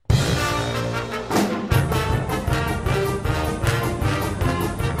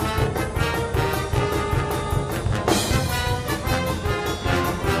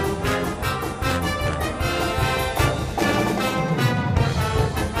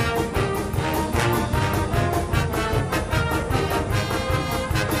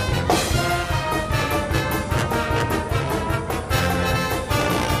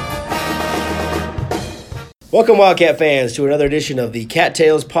Welcome, Wildcat fans, to another edition of the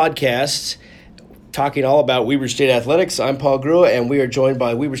Cattails Podcast, talking all about Weber State athletics. I'm Paul Grua, and we are joined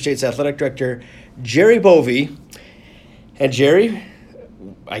by Weber State's athletic director, Jerry Bovee. And Jerry,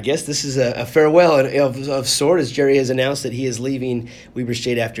 I guess this is a farewell of sort, as Jerry has announced that he is leaving Weber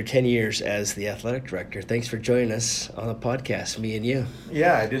State after 10 years as the athletic director. Thanks for joining us on the podcast, me and you.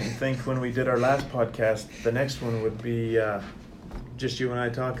 Yeah, I didn't think when we did our last podcast, the next one would be just you and I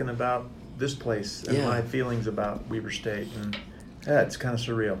talking about this place and my feelings about Weber State. And yeah, it's kind of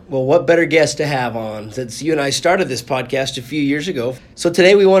surreal. Well, what better guest to have on since you and I started this podcast a few years ago. So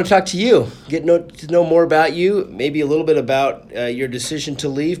today we want to talk to you, get to know more about you, maybe a little bit about your decision to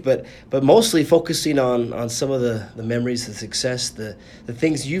leave, but mostly focusing on some of the memories, the success, the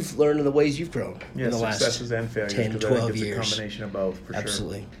things you've learned and the ways you've grown in the last successes and failures, 10, 12 years. It's a combination of both, for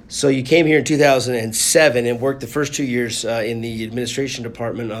Absolutely. sure. So you came here in 2007 and worked the first 2 years in the administration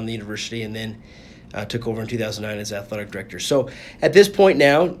department on the university, and then took over in 2009 as athletic director. So at this point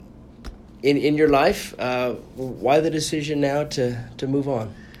now in your life, why the decision now to move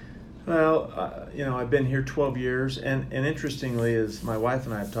on? Well, I've been here 12 years, and interestingly, as my wife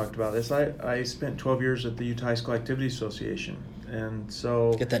and I have talked about this, I spent 12 years at the Utah High School Activity Association, and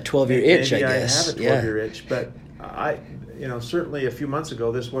so get that 12-year itch, I guess. I have a 12-year itch, but certainly a few months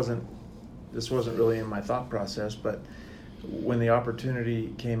ago, this wasn't really in my thought process, but when the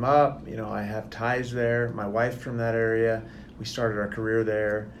opportunity came up, I have ties there. My wife from that area. We started our career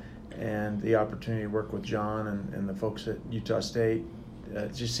there, and the opportunity to work with John and the folks at Utah State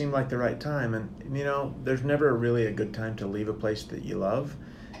it just seemed like the right time. And there's never really a good time to leave a place that you love,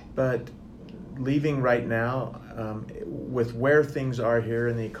 but leaving right now, with where things are here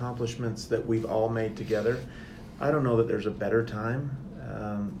and the accomplishments that we've all made together, I don't know that there's a better time.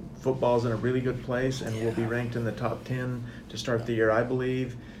 Football's in a really good place, and we'll be ranked in the top 10 to start the year, I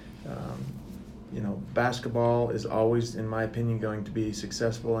believe. Basketball is always, in my opinion, going to be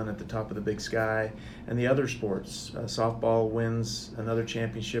successful and at the top of the big sky. And the other sports, softball wins another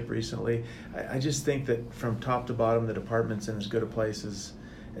championship recently. I just think that from top to bottom, the department's in as good a place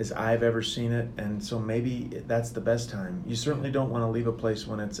as I've ever seen it. And so maybe that's the best time. You certainly don't want to leave a place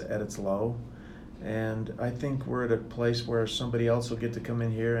when it's at its low. And I think we're at a place where somebody else will get to come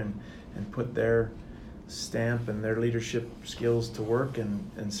in here and put their stamp and their leadership skills to work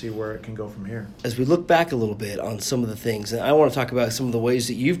and see where it can go from here. As we look back a little bit on some of the things, and I want to talk about some of the ways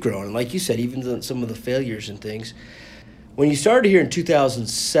that you've grown, and like you said, even some of the failures and things. When you started here in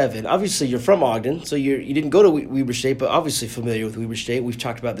 2007, obviously you're from Ogden, so you didn't go to Weber State, but obviously familiar with Weber State. We've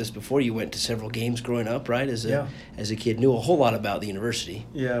talked about this before. You went to several games growing up, right? As a kid, knew a whole lot about the university.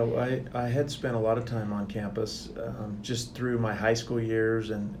 Yeah, I had spent a lot of time on campus just through my high school years,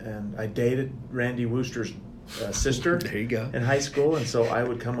 and I dated Randy Wooster's sister there you go. in high school, and so I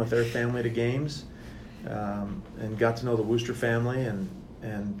would come with their family to games and got to know the Wooster family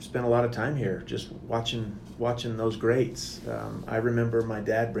and spent a lot of time here just watching those greats. I remember my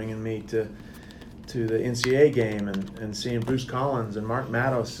dad bringing me to the NCAA game and seeing Bruce Collins and Mark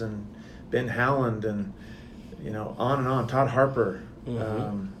Matos and Ben Howland and on and on, Todd Harper.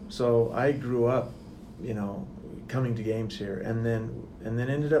 Mm-hmm. So I grew up coming to games here, and then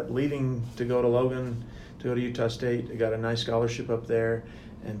ended up leaving to go to Logan, to go to Utah State. I got a nice scholarship up there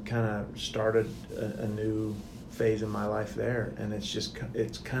and kind of started a new phase in my life there, and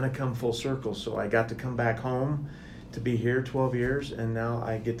it's kind of come full circle. So I got to come back home to be here 12 years, and now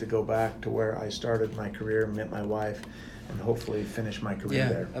I get to go back to where I started my career, met my wife, and hopefully finish my career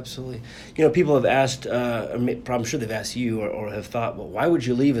there. Yeah, absolutely. People have asked, I'm sure they've asked you or have thought, well, why would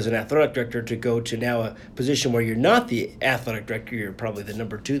you leave as an athletic director to go to now a position where you're not the athletic director, you're probably the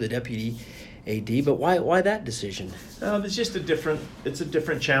number 2, the deputy AD, but why that decision? It's just a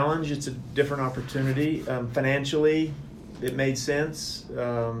different challenge. It's a different opportunity. Financially, it made sense,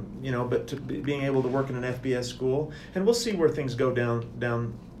 but being able to work in an FBS school, and we'll see where things go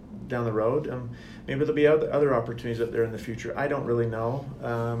down the road. Maybe there'll be other opportunities up there in the future. I don't really know,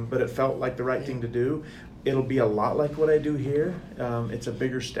 but it felt like the right thing to do. It'll be a lot like what I do here. It's a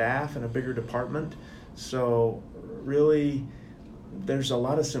bigger staff and a bigger department, so really there's a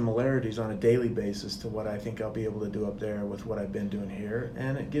lot of similarities on a daily basis to what I think I'll be able to do up there with what I've been doing here,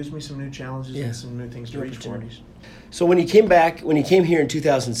 and it gives me some new challenges and some new things to reach for. So when you came here in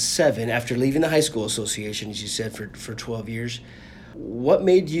 2007, after leaving the high school association, as you said, for 12 years, what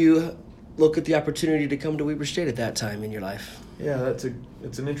made you look at the opportunity to come to Weber State at that time in your life? Yeah, it's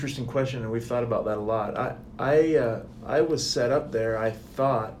an interesting question, and we've thought about that a lot. I was set up there, I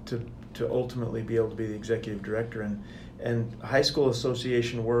thought, to ultimately be able to be the executive director, and high school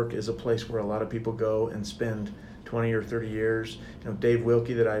association work is a place where a lot of people go and spend 20 or 30 years. Dave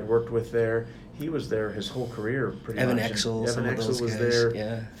Wilkie that I'd worked with there, he was there his whole career pretty Evan much. Exel, Evan Exel was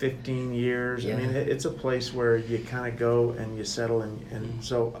there 15 years. Yeah. It's a place where you kind of go and you settle, and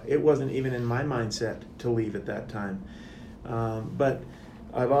so it wasn't even in my mindset to leave at that time. But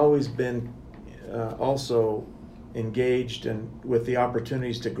I've always been also engaged and with the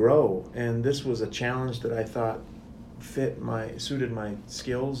opportunities to grow, and this was a challenge that I thought suited my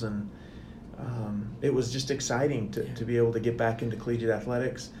skills, and it was just exciting to be able to get back into collegiate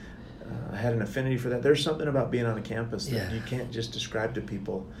athletics. I had an affinity for that. There's something about being on a campus that you can't just describe to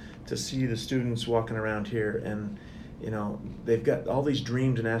people. To see the students walking around here, and they've got all these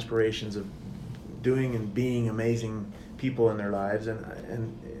dreams and aspirations of doing and being amazing people in their lives,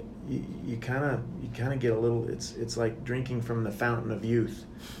 and you kind of get a little. It's like drinking from the fountain of youth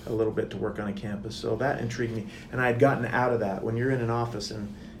a little bit to work on a campus. So that intrigued me, and I had gotten out of that. When you're in an office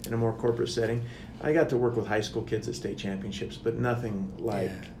and in a more corporate setting, I got to work with high school kids at state championships, but nothing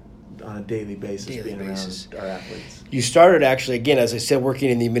like on a daily basis being around our athletes. You started actually, again, as I said, working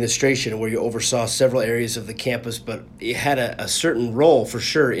in the administration where you oversaw several areas of the campus, but you had a certain role for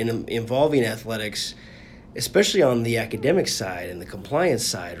sure in involving athletics, especially on the academic side and the compliance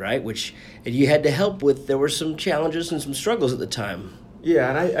side, right? Which you had to help with. There were some challenges and some struggles at the time. Yeah,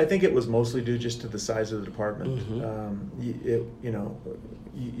 and I think it was mostly due just to the size of the department.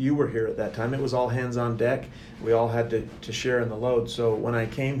 You were here at that time. It was all hands on deck. We all had to share in the load. So when I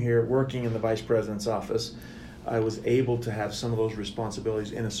came here working in the vice president's office, I was able to have some of those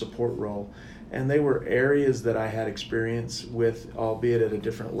responsibilities in a support role. And they were areas that I had experience with, albeit at a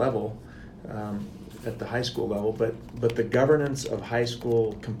different level, at the high school level. But the governance of high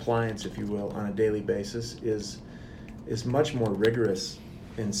school compliance, if you will, on a daily basis is much more rigorous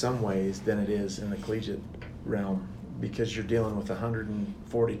in some ways than it is in the collegiate realm, because you're dealing with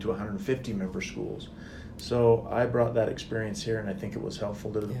 140 to 150 member schools. So I brought that experience here, and I think it was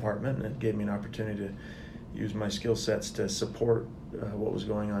helpful to the department, and it gave me an opportunity to use my skill sets to support what was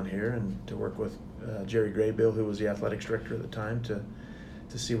going on here, and to work with Jerry Graybill, who was the athletics director at the time, to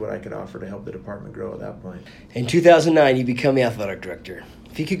see what I could offer to help the department grow at that point. In 2009, you become the athletic director.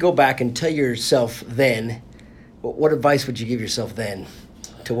 If you could go back and tell yourself then, what advice would you give yourself then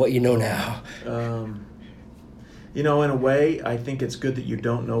to what you know now? In a way, I think it's good that you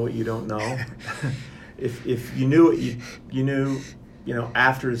don't know what you don't know. If you knew what you knew,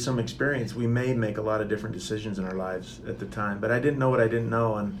 after some experience, we may make a lot of different decisions in our lives at the time. But I didn't know what I didn't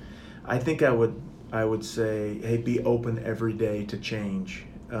know, and I think I would say, hey, be open every day to change,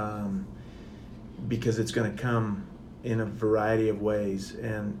 because it's going to come in a variety of ways,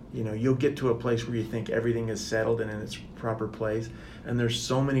 and you'll get to a place where you think everything is settled and in its proper place, and there's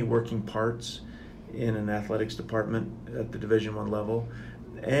so many working parts in an athletics department at the Division I level,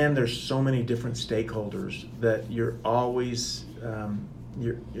 and there's so many different stakeholders that you're always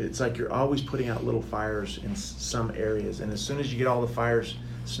it's like you're always putting out little fires in some areas, and as soon as you get all the fires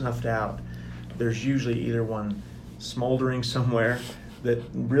snuffed out, there's usually either one smoldering somewhere that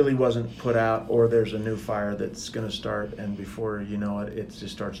really wasn't put out, or there's a new fire that's going to start, and before you know it, it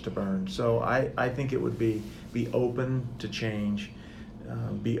just starts to burn. So I think it would be open to change,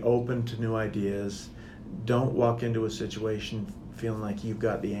 be open to new ideas. Don't walk into a situation feeling like you've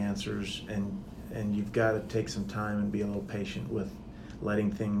got the answers, and you've got to take some time and be a little patient with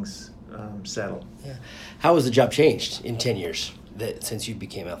letting things settle. Yeah. How has the job changed in 10 years since you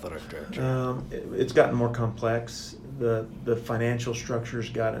became athletic director? It's gotten more complex. The financial structure's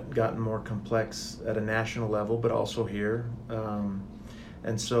gotten more complex at a national level, but also here,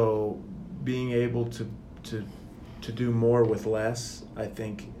 and so being able to do more with less, I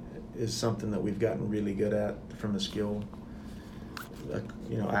think, is something that we've gotten really good at from a skill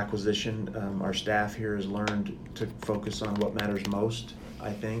acquisition. Our staff here has learned to focus on what matters most,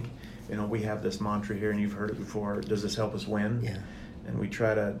 I think. We have this mantra here, and you've heard it before: does this help us win? Yeah. And we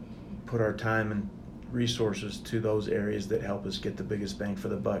try to put our time and resources to those areas that help us get the biggest bang for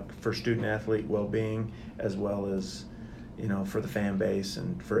the buck for student athlete well-being, as well as for the fan base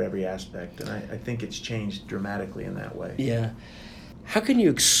and for every aspect. And I think it's changed dramatically in that way. Yeah. How can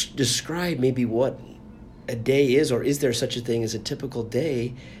you describe maybe what a day is, or is there such a thing as a typical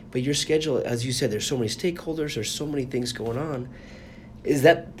day? But your schedule, as you said, there's so many stakeholders, there's so many things going on. Is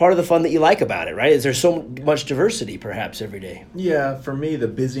that part of the fun that you like about it, right? Is there so much diversity perhaps every day? Yeah, for me, the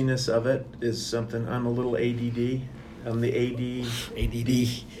busyness of it is something. I'm a little ADD. I'm the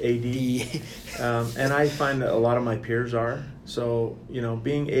AD. And I find that a lot of my peers are. So,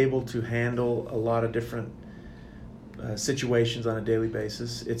 being able to handle a lot of different situations on a daily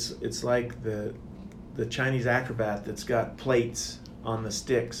basis, it's like the Chinese acrobat that's got plates on the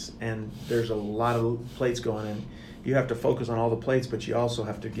sticks, and there's a lot of plates going in. You have to focus on all the plates, but you also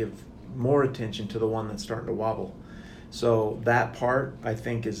have to give more attention to the one that's starting to wobble. So that part, I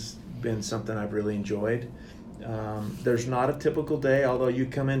think, has been something I've really enjoyed. There's not a typical day, although you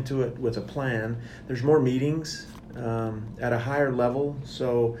come into it with a plan. There's more meetings at a higher level,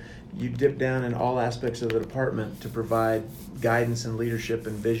 so you dip down in all aspects of the department to provide guidance and leadership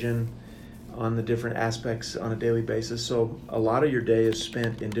and vision on the different aspects on a daily basis. So a lot of your day is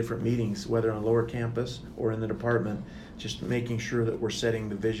spent in different meetings, whether on lower campus or in the department, just making sure that we're setting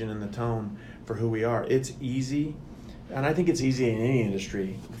the vision and the tone for who we are. It's easy, and I think it's easy in any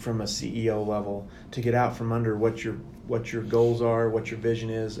industry from a CEO level to get out from under what your goals are, what your vision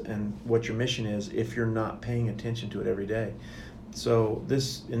is, and what your mission is if you're not paying attention to it every day. So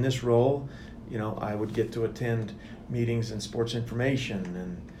in this role, I would get to attend meetings in sports information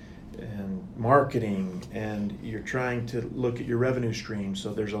and marketing, and you're trying to look at your revenue stream.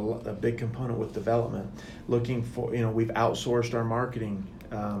 So there's a big component with development. Looking for, we've outsourced our marketing,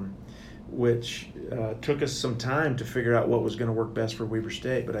 which took us some time to figure out what was going to work best for Weber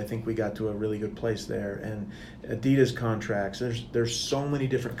State, but I think we got to a really good place there. And Adidas contracts, there's so many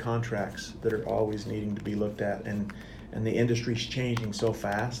different contracts that are always needing to be looked at, and the industry's changing so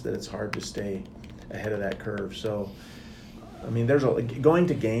fast that it's hard to stay ahead of that curve. So I mean, going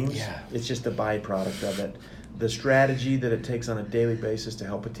to games, It's just a byproduct of it. The strategy that it takes on a daily basis to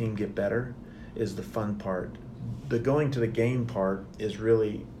help a team get better is the fun part. The going to the game part is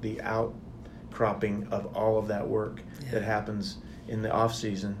really the outcropping of all of that work that happens in the off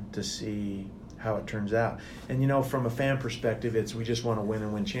season to see how it turns out. And from a fan perspective, we just want to win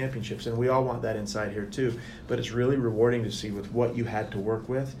and win championships, and we all want that inside here too. But it's really rewarding to see with what you had to work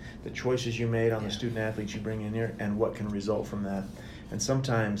with, the choices you made on the student athletes you bring in here, and what can result from that. And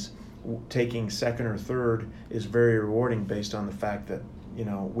sometimes taking second or third is very rewarding based on the fact that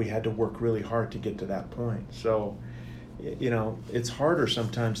we had to work really hard to get to that point. So it's harder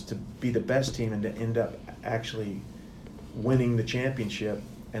sometimes to be the best team and to end up actually winning the championship,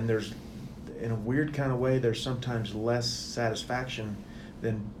 and in a weird kind of way, there's sometimes less satisfaction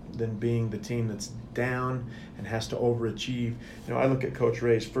than being the team that's down and has to overachieve. I look at Coach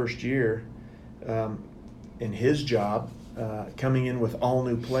Ray's first year in his job, coming in with all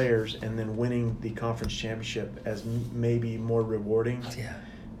new players and then winning the conference championship as maybe more rewarding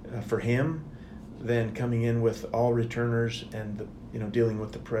for him than coming in with all returners and dealing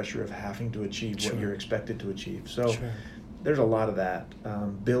with the pressure of having to achieve what you're expected to achieve. So. Sure. There's a lot of that,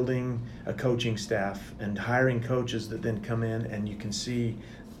 building a coaching staff and hiring coaches that then come in, and you can see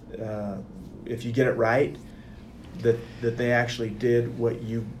if you get it right, that they actually did what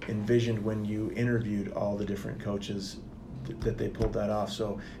you envisioned when you interviewed all the different coaches, that they pulled that off.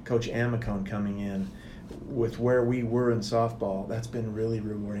 So Coach Amicone coming in with where we were in softball, that's been really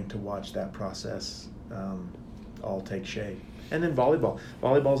rewarding to watch that process all take shape. And then volleyball.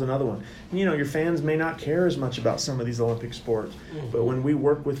 Volleyball's another one. Your fans may not care as much about some of these Olympic sports, but when we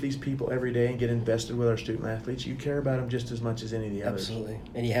work with these people every day and get invested with our student athletes, you care about them just as much as any of the others. Absolutely,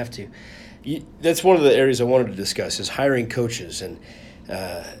 and you have to. That's one of the areas I wanted to discuss is hiring coaches, and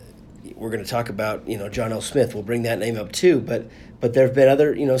we're going to talk about John L. Smith. We'll bring that name up too, but there have been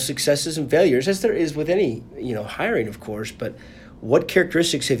other successes and failures, as there is with any hiring, of course. But what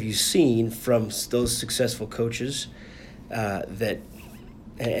characteristics have you seen from those successful coaches?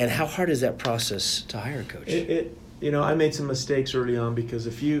 And how hard is that process to hire a coach? I made some mistakes early on because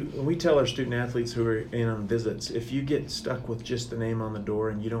when we tell our student athletes who are in on visits, if you get stuck with just the name on the door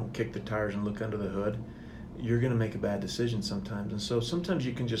and you don't kick the tires and look under the hood, you're going to make a bad decision sometimes. And so sometimes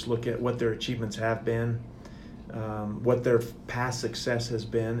you can just look at what their achievements have been, what their past success has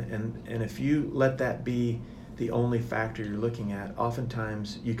been, and if you let that be the only factor you're looking at,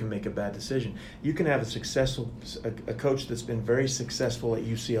 oftentimes you can make a bad decision. You can have a coach that's been very successful at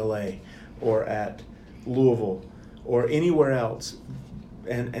UCLA or at Louisville or anywhere else,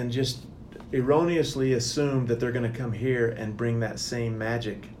 and just erroneously assume that they're going to come here and bring that same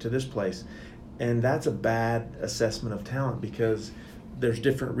magic to this place. And that's a bad assessment of talent, because there's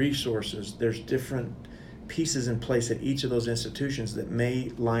different resources, there's different pieces in place at each of those institutions that may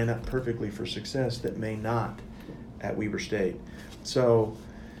line up perfectly for success that may not at Weber State. So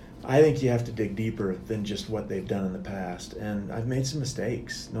I think you have to dig deeper than just what they've done in the past. And I've made some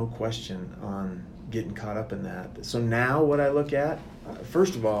mistakes, no question, on getting caught up in that. So now what I look at,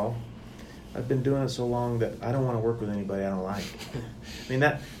 first of all, I've been doing it so long that I don't want to work with anybody I don't like. I mean,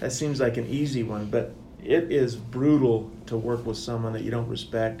 that seems like an easy one, but it is brutal to work with someone that you don't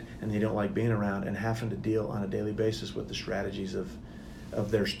respect and you don't like being around and having to deal on a daily basis with the strategies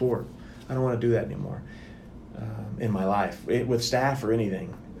of their sport. I don't want to do that anymore. in my life, with staff or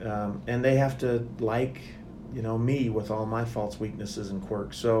anything. And they have to like, me with all my faults, weaknesses, and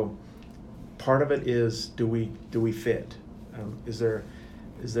quirks. So part of it is, do we fit? Is there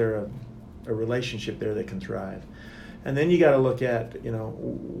a relationship there that can thrive? And then you got to look at,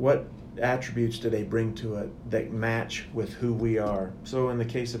 what attributes do they bring to it that match with who we are. So in the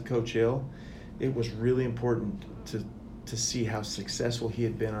case of Coach Hill, it was really important to see how successful he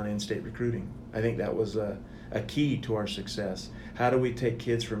had been on in-state recruiting. I think that was a key to our success. How do we take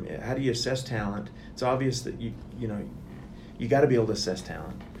kids how do you assess talent? It's obvious that you got to be able to assess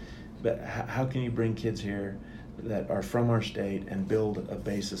talent, but how can you bring kids here that are from our state and build a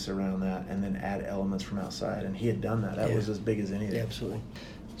basis around that, and then add elements from outside? And he had done that. That was as big as anything. Yeah, absolutely.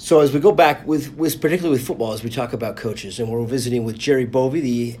 So as we go back with particularly with football, as we talk about coaches, and we're visiting with Jerry Bovee,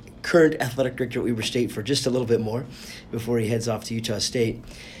 the current athletic director at Weber State, for just a little bit more before he heads off to Utah State.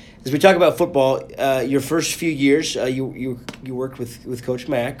 As we talk about football, your first few years, you worked with Coach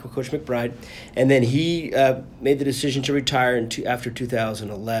McBride, and then he made the decision to retire after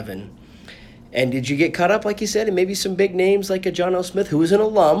 2011. And did you get caught up, like you said, in maybe some big names like a John L. Smith, who was an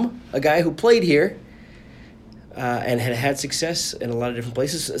alum, a guy who played here, and had success in a lot of different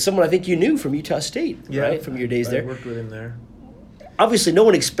places? Someone I think you knew from Utah State, right, from your days there. I worked with him there. Obviously, no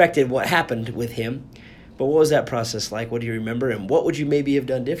one expected what happened with him, but what was that process like? What do you remember, and what would you maybe have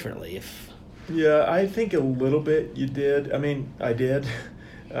done differently if? Yeah, I think a little bit you did. I mean, I did.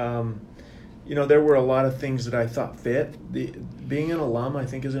 There were a lot of things that I thought fit. Being an alum, I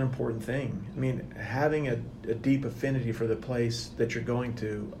think, is an important thing. I mean, having a deep affinity for the place that you're going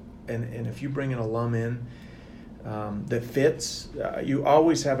to, and if you bring an alum in that fits, you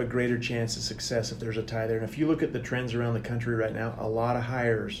always have a greater chance of success if there's a tie there. And if you look at the trends around the country right now, a lot of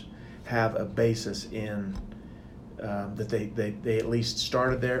hires have a basis in that they at least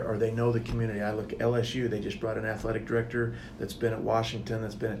started there, or they know the community. I look at LSU, they just brought an athletic director that's been at Washington,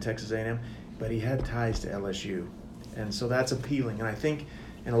 that's been at Texas A&M, but he had ties to LSU. And so that's appealing. And I think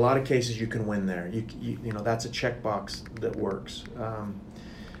in a lot of cases you can win there. You know, that's a checkbox that works.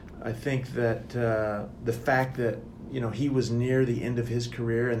 I think that the fact that, he was near the end of his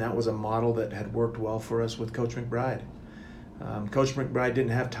career, and that was a model that had worked well for us with Coach McBride. Coach McBride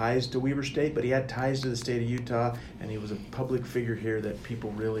didn't have ties to Weber State, but he had ties to the state of Utah, and he was a public figure here that people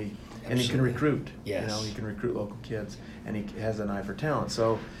really, and he can recruit. Yes. He can recruit local kids, and he has an eye for talent.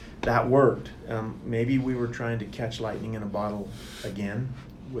 So that worked. Maybe we were trying to catch lightning in a bottle again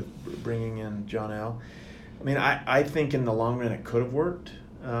with bringing in John L. I mean, I think in the long run it could have worked.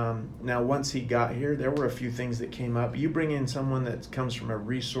 Now, once he got here, there were a few things that came up. You bring in someone that comes from a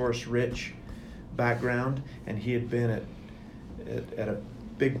resource-rich background, and he had been at a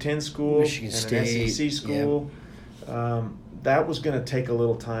Big Ten school, Michigan and State, an SEC school. Yeah. That was going to take a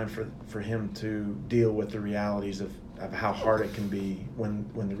little time for him to deal with the realities of how hard it can be when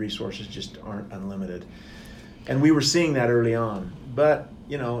the resources just aren't unlimited. And we were seeing that early on. But,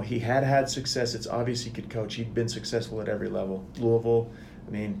 he had success. It's obvious he could coach. He'd been successful at every level. Louisville,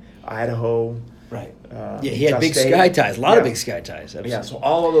 Idaho. Right. He had Big Sky ties, a lot of Big Sky ties. Absolutely. Yeah, so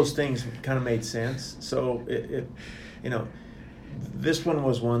all of those things kind of made sense. So, this one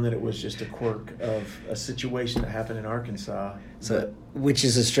was one that it was just a quirk of a situation that happened in Arkansas. Which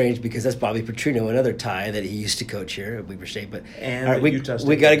is strange because that's Bobby Petrino, another tie that he used to coach here at Weber State. But Utah State.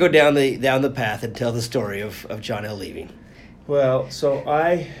 We got to go down the path and tell the story of John L. leaving. Well, so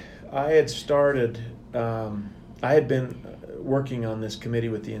I had started. I had been working on this committee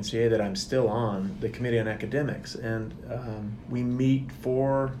with the NCAA that I'm still on, the Committee on Academics, and we meet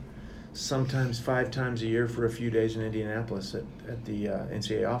sometimes 5 times a year for a few days in Indianapolis at the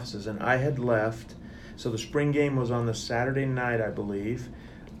NCAA offices. And I had left, so the spring game was on the Saturday night, I believe,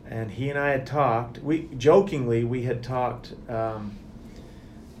 and he and I had talked. We had talked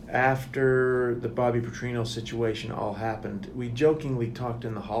after the Bobby Petrino situation all happened. We jokingly talked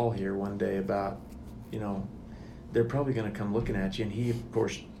in the hall here one day about, they're probably going to come looking at you, and he, of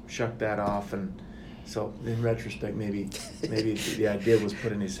course, shucked that off. And so in retrospect, maybe the idea was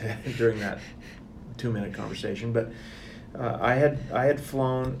put in his head during that 2-minute conversation. But I had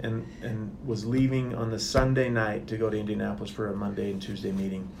flown and was leaving on the Sunday night to go to Indianapolis for a Monday and Tuesday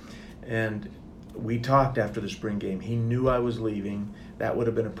meeting. And we talked after the spring game. He knew I was leaving. That would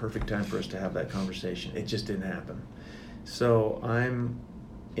have been a perfect time for us to have that conversation. It just didn't happen. So I'm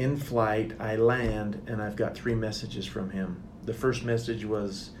in flight, I land, and I've got 3 messages from him. The first message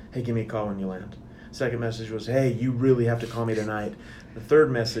was, "Hey, give me a call when you land." Second message was, "Hey, you really have to call me tonight." The third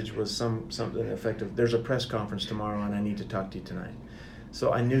message was something effective. "There's a press conference tomorrow, and I need to talk to you tonight."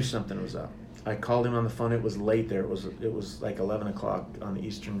 So I knew something was up. I called him on the phone. It was late there. It was like 11 o'clock on the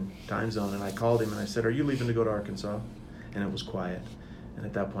Eastern time zone. And I called him and I said, "Are you leaving to go to Arkansas?" And it was quiet. And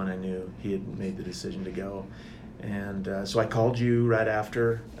at that point I knew he had made the decision to go. And so I called you right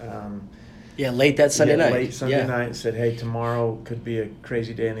after. Late that Sunday night. Late Sunday night, and said, "Hey, tomorrow could be a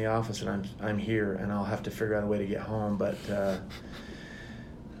crazy day in the office, and I'm here, and I'll have to figure out a way to get home." But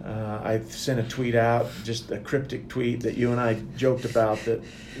I sent a tweet out, just a cryptic tweet that you and I joked about. That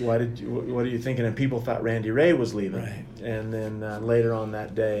what are you thinking? And people thought Randy Ray was leaving. Right. And then later on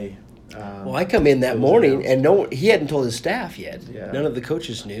that day. Well, I come in that morning, and he hadn't told his staff yet. Yeah. None of the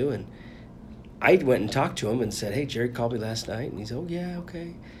coaches knew, and I went and talked to him and said, "Hey, Jerry called me last night," and he said, "Oh yeah,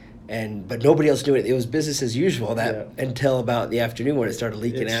 okay." But nobody else knew it. It was business as usual until about the afternoon when it started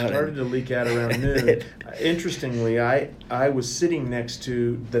leaking out. It started to leak out around noon. Interestingly, I was sitting next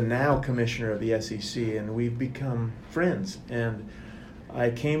to the now commissioner of the SEC, and we've become friends. And I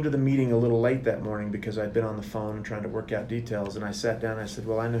came to the meeting a little late that morning because I'd been on the phone trying to work out details. And I sat down and I said,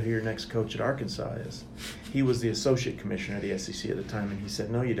 "Well, I know who your next coach at Arkansas is." He was the associate commissioner of the SEC at the time, and he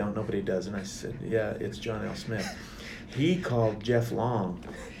said, "No, you don't. Nobody does." And I said, "Yeah, it's John L. Smith." He called Jeff Long,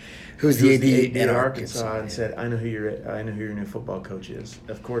 who's the AD at Arkansas, and said, I know who your new football coach is."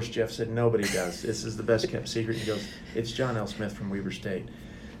 Of course, Jeff said, "Nobody does. This is the best kept secret." He goes, "It's John L. Smith from Weber State."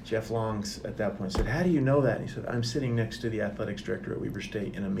 Jeff Long at that point said, "How do you know that?" And he said, "I'm sitting next to the athletics director at Weber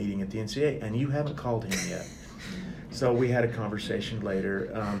State in a meeting at the NCAA, and you haven't called him yet." So we had a conversation later.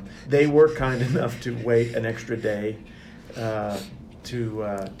 They were kind enough to wait an extra day to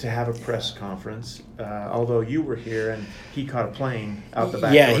have a press conference, although you were here and he caught a plane out the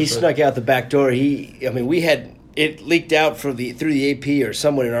back door. Yeah, he snuck out the back door. We had it leaked out through the AP or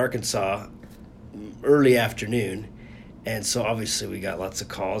someone in Arkansas early afternoon, and so obviously we got lots of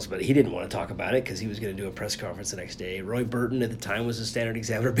calls, but he didn't want to talk about it because he was going to do a press conference the next day. Roy Burton at the time was a Standard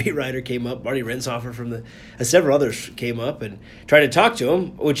Examiner beat writer, came up. Marty Renshofer from several others came up and tried to talk to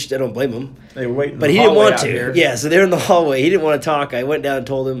him, which I don't blame him. They were waiting, but he didn't want to. Yeah, so they're in the hallway. He didn't want to talk. I went down and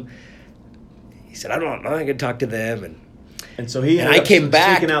told him. He said, I'm not going to talk to them, and so he. And I came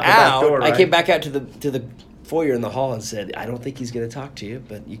back out. Back door, right? I came back out to the foyer in the hall and said, "I don't think he's going to talk to you,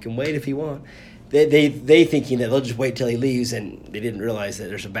 but you can wait if you want." They thinking that they'll just wait till he leaves, and they didn't realize that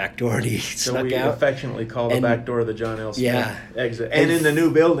there's a back door and he snuck out. So we affectionately call the back door the John L. Smith exit. And in the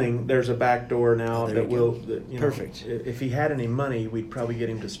new building, there's a back door now Perfect. If he had any money, we'd probably get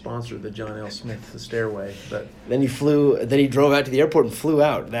him to sponsor the John L. Smith stairway. But then he drove out to the airport and flew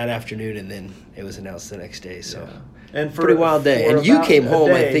out that afternoon, and then it was announced the next day. So and for pretty wild day. And you came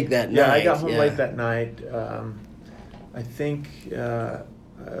home, I think, that night. Yeah, I got home late that night. I think.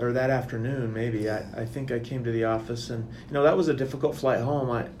 Or that afternoon, maybe. I think I came to the office, and that was a difficult flight home.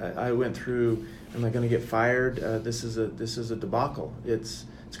 I went through. Am I going to get fired? This is a debacle. It's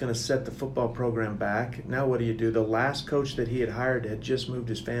going to set the football program back. Now what do you do? The last coach that he had hired had just moved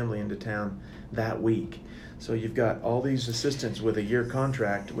his family into town that week, so you've got all these assistants with a year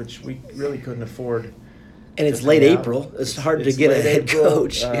contract, which we really couldn't afford. And it's late April. It's hard to get a head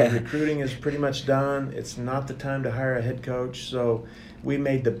coach. Recruiting is pretty much done. It's not the time to hire a head coach, so we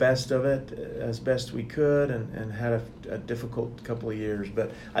made the best of it as best we could and had a difficult couple of years.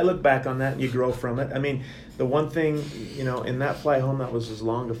 But I look back on that and you grow from it. I mean, the one thing, in that flight home, that was as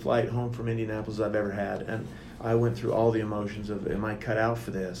long a flight home from Indianapolis as I've ever had. And I went through all the emotions of, am I cut out for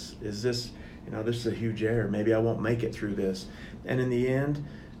this? Is this, this is a huge error. Maybe I won't make it through this. And in the end,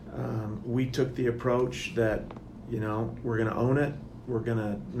 we took the approach that, we're going to own it. We're going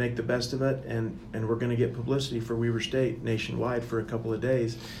to make the best of it, and we're going to get publicity for Weber State nationwide for a couple of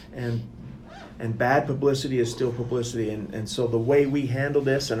days. And bad publicity is still publicity. And so the way we handle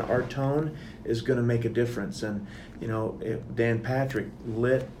this and our tone is going to make a difference. And, Dan Patrick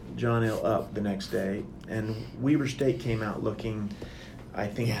lit John L. up the next day, and Weber State came out looking, I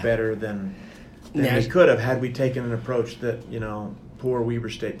think, better than we could have had we taken an approach that, poor Weber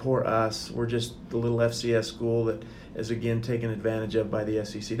State, poor us. We're just the little FCS school that is again taken advantage of by the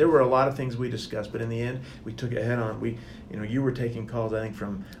SEC. There were a lot of things we discussed, but in the end, we took it head on. You were taking calls, I think,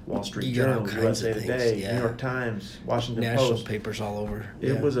 from Wall Street Journal, USA Today, New York Times, Washington Post. National papers all over.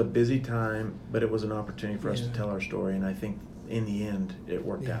 It was a busy time, but it was an opportunity for us to tell our story, and I think in the end, it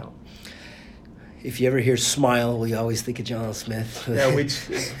worked out. If you ever hear "smile," we always think of John L. Smith. Yeah,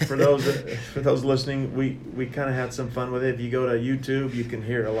 for those listening, we kind of had some fun with it. If you go to YouTube, you can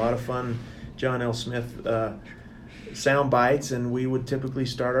hear a lot of fun John L. Smith sound bites, and we would typically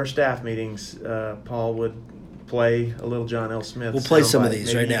start our staff meetings. Paul would play a little John L. Smith. We'll play some of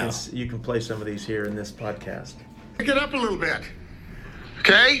these right now. You can play some of these here in this podcast. Pick it up a little bit.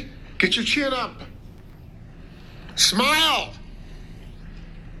 Okay? Get your chin up. Smile.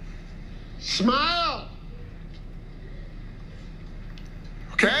 Smile.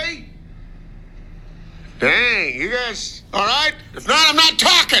 Okay? Dang, you guys, all right? If not, I'm not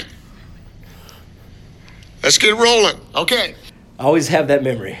talking. Let's get rolling. Okay. I always have that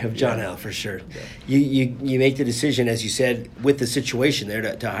memory of John L. for sure. You make the decision, as you said, with the situation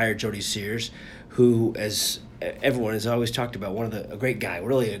there to hire Jody Sears, who, as everyone has always talked about, a great guy,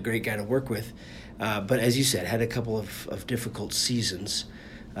 really a great guy to work with. But as you said, had a couple of difficult seasons.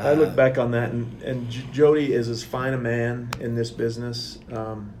 I look back on that, and Jody is as fine a man in this business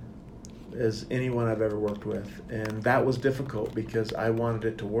as anyone I've ever worked with. And that was difficult because I wanted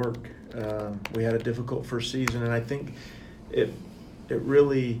it to work. We had a difficult first season, and I think it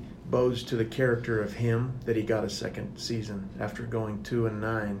really bows to the character of him that he got a second season after going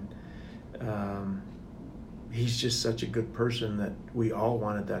 2-9. He's just such a good person that we all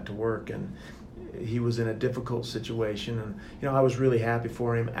wanted that to work, and he was in a difficult situation, and I was really happy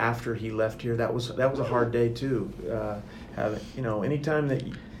for him after he left here. That was a hard day too. Anytime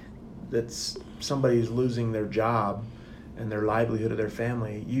that somebody's losing their job and their livelihood of their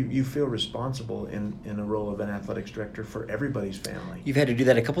family, you feel responsible in a role of an athletics director for everybody's family. You've had to do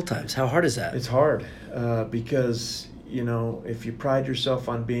that a couple times. How hard is that? It's hard because if you pride yourself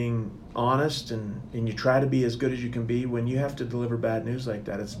on being honest and you try to be as good as you can be, when you have to deliver bad news like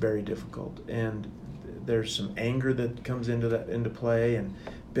that, it's very difficult. And there's some anger that comes into play, and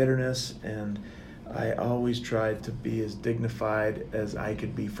bitterness, and I always tried to be as dignified as I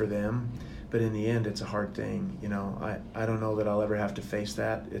could be for them. But in the end, it's a hard thing. I don't know that I'll ever have to face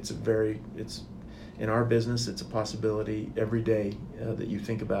that. It's in our business, it's a possibility every day that you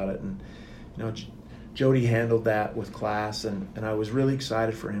think about it. And Jody handled that with class, and I was really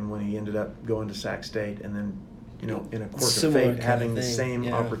excited for him when he ended up going to Sac State, and then in a quirk of fate having the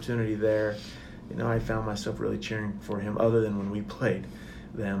same opportunity there. I found myself really cheering for him, other than when we played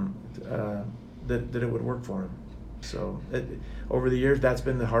them, that it would work for him. So over the years, that's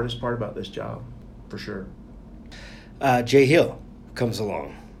been the hardest part about this job, for sure. Jay Hill comes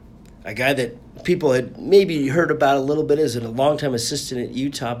along, a guy that people had maybe heard about a little bit as a longtime assistant at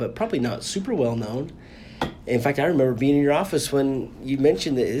Utah, but probably not super well known. In fact, I remember being in your office when you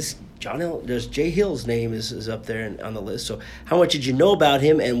mentioned that Jay Hill's name is up there on the list. So how much did you know about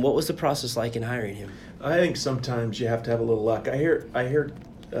him, and what was the process like in hiring him? I think sometimes you have to have a little luck. I hear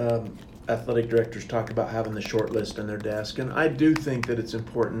athletic directors talk about having the short list on their desk, and I do think that it's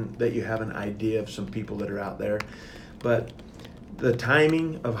important that you have an idea of some people that are out there. But the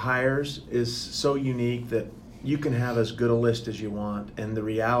timing of hires is so unique that you can have as good a list as you want, and the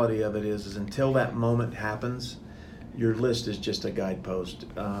reality of it is until that moment happens, your list is just a guidepost.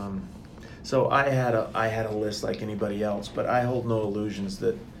 So I had a list like anybody else, but I hold no illusions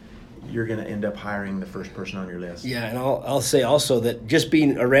that you're going to end up hiring the first person on your list. Yeah, and I'll say also that just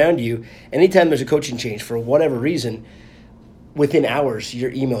being around you, anytime there's a coaching change for whatever reason, within hours your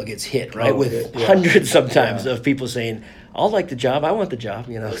email gets hit, right? Hundreds sometimes of people saying, I'll like the job, I want the job,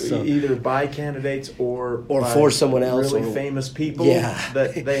 So either by candidates or for someone else, really famous people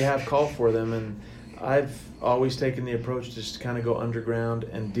that they have called for them. And I've always taken the approach to just kind of go underground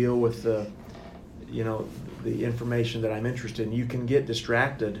and deal with the information that I'm interested in. You can get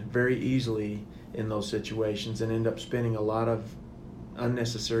distracted very easily in those situations and end up spending a lot of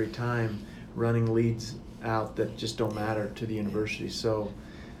unnecessary time running leads out that just don't matter to the university. So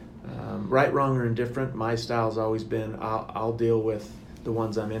right, wrong, or indifferent, my style's always been I'll deal with the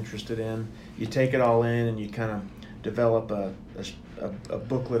ones I'm interested in. You take it all in and you kind of develop a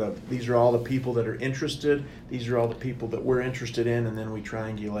booklet of these are all the people that are interested, these are all the people that we're interested in, and then we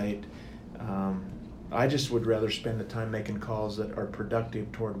triangulate. I just would rather spend the time making calls that are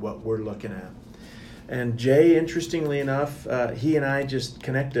productive toward what we're looking at. And Jay, interestingly enough, he and I just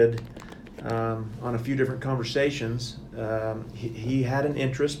connected on a few different conversations. He had an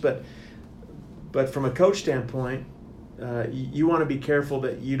interest, but from a coach standpoint, you want to be careful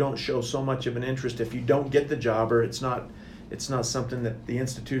that you don't show so much of an interest if you don't get the job, or it's not something that the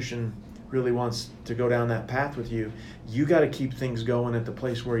institution really wants to go down that path with you. You got to keep things going at the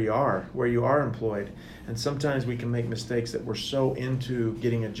place where you are employed. And sometimes we can make mistakes that we're so into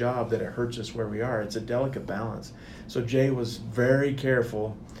getting a job that it hurts us where we are. It's a delicate balance. So Jay was very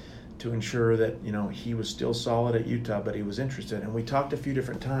careful to ensure that he was still solid at Utah, but he was interested. And we talked a few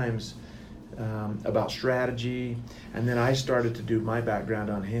different times about strategy, and then I started to do my background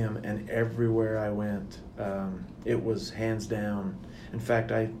on him, and everywhere I went, it was hands down. In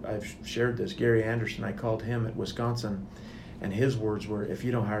fact, I've shared this. Gary Anderson, I called him at Wisconsin, and his words were, if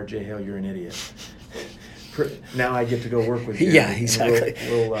you don't hire Jay Hill, you're an idiot. now I get to go work with Jerry. Yeah, exactly.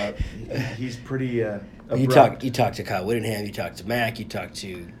 He's pretty abrupt. You talked to Kyle Whittingham, you talked to Mac, you talked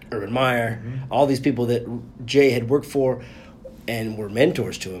to Urban Meyer, all these people that Jay had worked for and were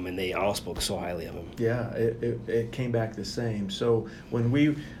mentors to him, and they all spoke so highly of him. Yeah, it came back the same. So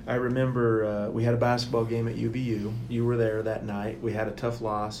when I remember we had a basketball game at UVU. You were there that night. We had a tough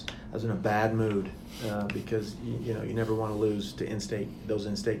loss. I was in a bad mood because you never want to lose to those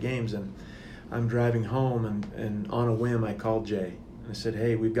in-state games. And I'm driving home, and on a whim I called Jay. I said,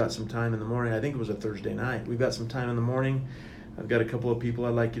 hey, we've got some time in the morning. I think it was a Thursday night. We've got some time in the morning. I've got a couple of people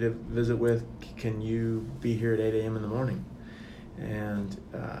I'd like you to visit with. Can you be here at 8 a.m. in the morning? And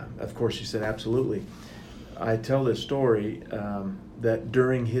of course he said, absolutely. I tell this story that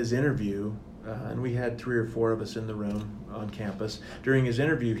during his interview, and we had 3 or 4 of us in the room on campus, during his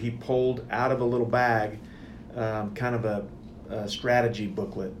interview he pulled out of a little bag kind of a strategy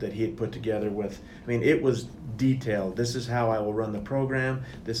booklet that he had put together it was detailed. This is how I will run the program.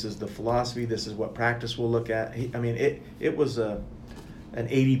 This is the philosophy. This is what practice we'll look at. It was an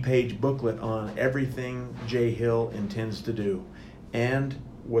 80-page booklet on everything Jay Hill intends to do and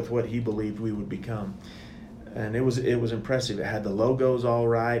with what he believed we would become. And it was impressive. It had the logos all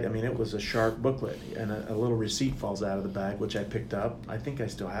right. It was a sharp booklet, and a little receipt falls out of the bag, which I picked up. I think I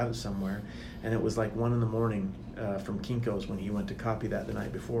still have it somewhere. And it was like 1 a.m. from Kinko's when he went to copy that the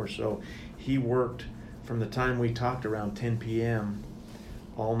night before. So he worked from the time we talked around 10 p.m.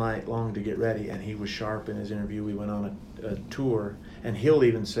 all night long to get ready, and he was sharp in his interview. We went on a tour, and he'll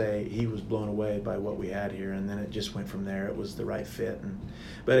even say he was blown away by what we had here, and then it just went from there. It was the right fit.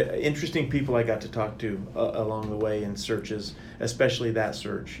 But interesting people I got to talk to along the way in searches, especially that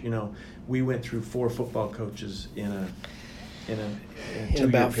search. We went through 4 football coaches in a 2-year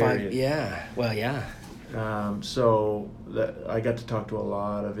about period. 5. Yeah, well, yeah. So I got to talk to a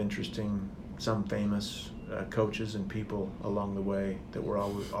lot of interesting, some famous coaches and people along the way that were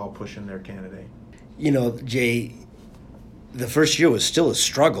all pushing their candidate. Jay, the first year was still a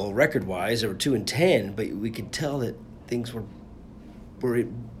struggle record-wise. They were 2-10, but we could tell that things were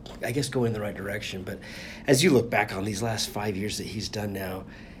I guess going in the right direction. But as you look back on these last 5 years that he's done now,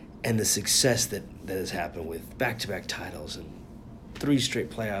 and the success that has happened with back-to-back titles and 3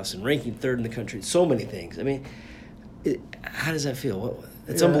 straight playoffs and ranking 3rd in the country, so many things. How does that feel?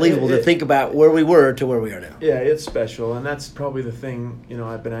 It's unbelievable to think about where we were to where we are now. Yeah, it's special, and that's probably the thing.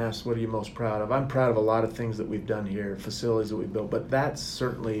 I've been asked, what are you most proud of? I'm proud of a lot of things that we've done here, facilities that we've built, but that's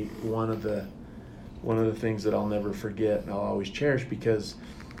certainly one of the things that I'll never forget and I'll always cherish because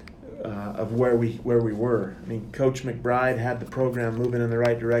of where we were. Coach McBride had the program moving in the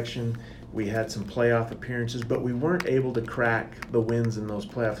right direction. We had some playoff appearances, but we weren't able to crack the wins in those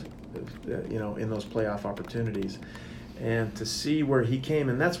playoff opportunities. And to see where he came,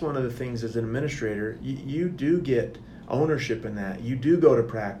 and that's one of the things as an administrator, you do get ownership in that. You do go to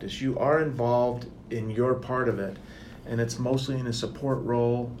practice. You are involved in your part of it, and it's mostly in a support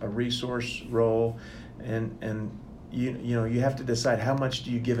role, a resource role, and you have to decide how much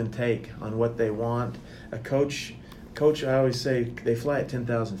do you give and take on what they want. A coach, I always say, they fly at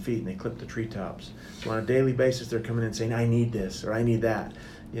 10,000 feet and they clip the treetops. So on a daily basis, they're coming in saying, I need this or I need that.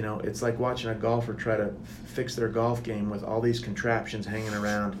 It's like watching a golfer try to fix their golf game with all these contraptions hanging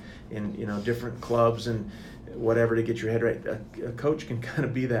around in, different clubs and whatever to get your head right. A coach can kind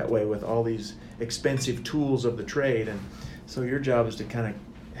of be that way with all these expensive tools of the trade. And so your job is to kind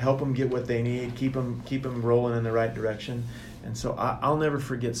of help them get what they need, keep them rolling in the right direction. And so I'll never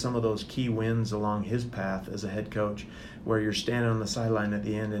forget some of those key wins along his path as a head coach where you're standing on the sideline at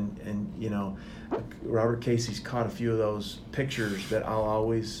the end and Robert Casey's caught a few of those pictures that I'll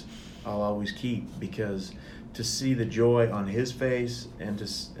always keep, because to see the joy on his face and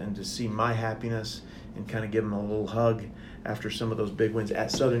to see my happiness and kind of give him a little hug after some of those big wins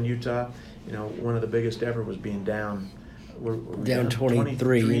at Southern Utah. One of the biggest ever was being down. We're down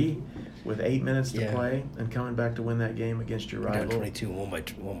 23 with 8 minutes to play and coming back to win that game against your rival. Down 22, one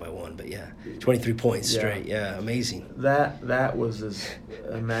by one, but 23 points straight. Yeah, amazing. That was as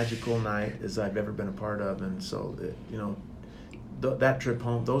a magical night as I've ever been a part of, and so that trip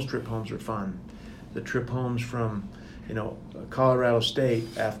home, those trip homes are fun. The trip homes from Colorado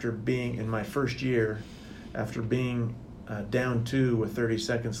State, after being in my first year, after being down 2 with 30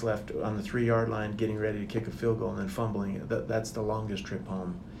 seconds left on the 3-yard line, getting ready to kick a field goal and then fumbling it. That's the longest trip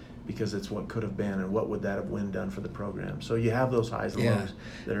home, because it's what could have been and what would that have win done for the program. So you have those highs and lows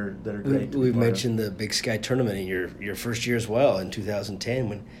that are great. We've mentioned the Big Sky tournament in your first year as well in 2010,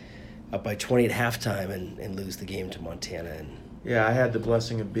 when up by 20 at halftime and lose the game to Montana. Yeah, I had the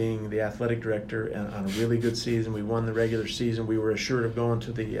blessing of being the athletic director and on a really good season. We won the regular season. We were assured of going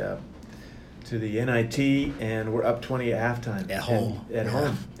to the to the NIT, and we're up 20 at halftime. At home. At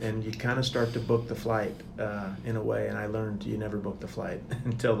home. And you kind of start to book the flight in a way, and I learned you never book the flight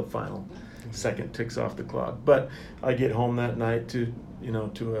until the final second ticks off the clock. But I get home that night to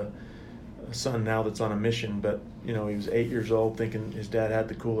a son now that's on a mission, but he was 8 years old thinking his dad had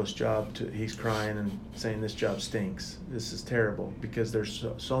the coolest job. He's crying and saying, this job stinks. This is terrible, because there's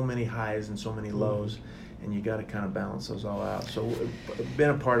so many highs and so many lows. And you got to kind of balance those all out. So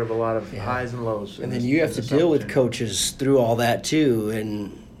been a part of a lot of highs and lows. And then you have to deal with coaches through all that too.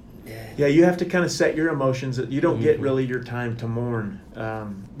 And yeah, you have to kind of set your emotions. You don't get really your time to mourn.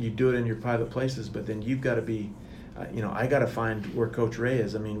 You do it in your private places, but then you've got to be, I got to find where Coach Ray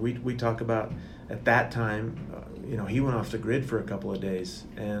is. I mean, we talk about at that time, he went off the grid for a couple of days.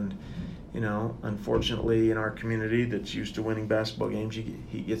 And, unfortunately in our community that's used to winning basketball games,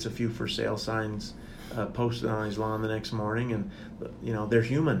 he gets a few for sale signs posted on his lawn the next morning, and they're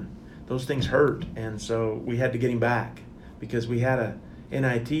human. Those things hurt, and so we had to get him back because we had a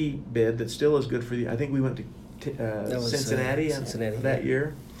NIT bid that still is good for the. I think we went to Cincinnati that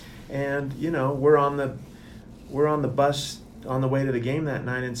year, and we're on the bus on the way to the game that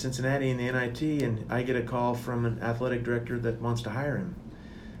night in Cincinnati in the NIT, and I get a call from an athletic director that wants to hire him.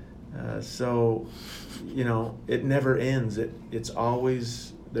 So it never ends.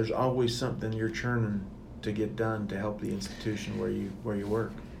 There's always something you're churning to get done to help the institution where you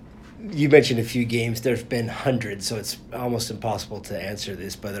work. You mentioned a few games. There's been hundreds, so it's almost impossible to answer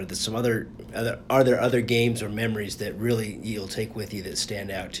this. But are there some are there other games or memories that really you'll take with you that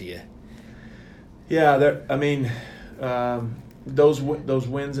stand out to you? Yeah, those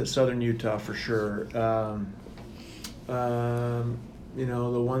wins at Southern Utah for sure.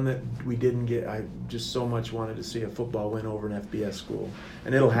 The one that we didn't get, I just so much wanted to see a football win over an FBS school.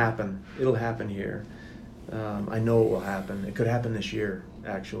 And it'll happen. It'll happen here. I know it will happen. It could happen this year,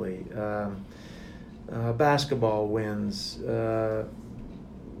 actually. Basketball wins. There's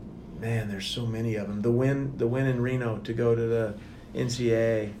so many of them. The win in Reno to go to the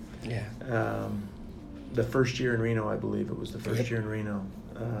NCAA. Yeah. The first year in Reno, I believe it was the first year in Reno.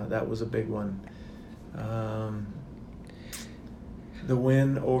 That was a big one. The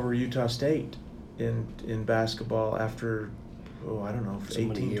win over Utah State in basketball after,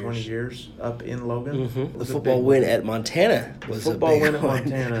 20 years up in Logan. Mm-hmm. The football win at Montana was a big one. The football win at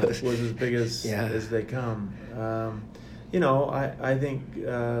Montana was as big as they come. I think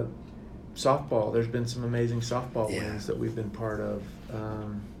softball, there's been some amazing softball wins that we've been part of.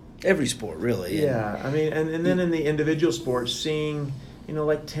 Every sport, really. Yeah, and then in the individual sports, seeing,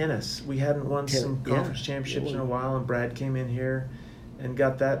 like tennis. We hadn't won some conference championships in a while, and Brad came in here and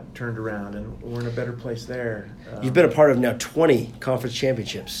got that turned around, and we're in a better place there. You've been a part of now 20 conference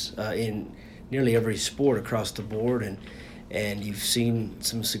championships in nearly every sport across the board, and you've seen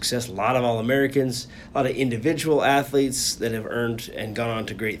some success, a lot of All-Americans, a lot of individual athletes that have earned and gone on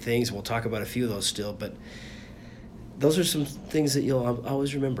to great things. We'll talk about a few of those still, but those are some things that you'll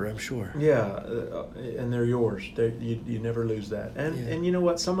always remember, I'm sure. Yeah, and they're yours. You never lose that. And you know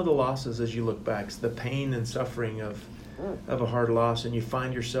what? Some of the losses, as you look back, the pain and suffering of a hard loss, and you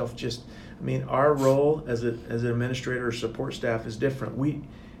find yourself our role as an administrator or support staff is different.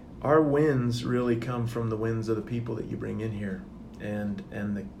 Our wins really come from the wins of the people that you bring in here, and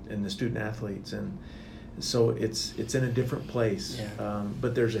the student athletes, and so it's in a different place. Yeah.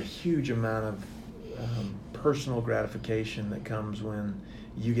 But there's a huge amount of personal gratification that comes when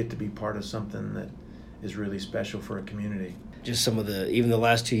you get to be part of something that is really special for a community. Just even the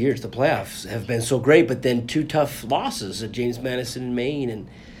last 2 years, the playoffs have been so great, but then 2 tough losses at James Madison and Maine, and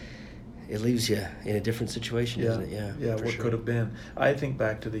it leaves you in a different situation, doesn't it? Yeah, what could have been. I think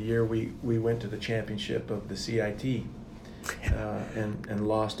back to the year we went to the championship of the CIT and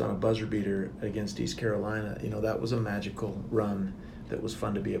lost on a buzzer beater against East Carolina. That was a magical run that was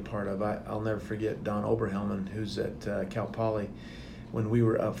fun to be a part of. I'll never forget Don Oberhelman, who's at Cal Poly, when we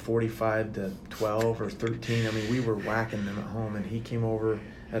were up 45-12 or 13. We were whacking them at home, and he came over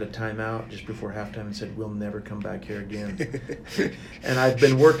at a timeout just before halftime and said, "We'll never come back here again." And I've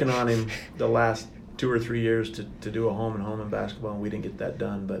been working on him the last 2 or 3 years to do a home and home in basketball, and we didn't get that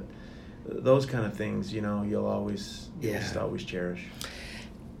done. But those kind of things, you'll just always cherish.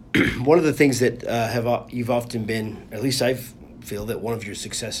 One of the things that you've often been, at least I feel that one of your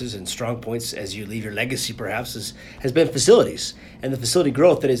successes and strong points as you leave your legacy perhaps has been facilities and the facility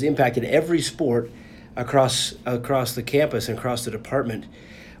growth that has impacted every sport across the campus and across the department.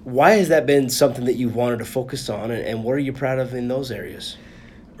 Why has that been something that you've wanted to focus on, and what are you proud of in those areas?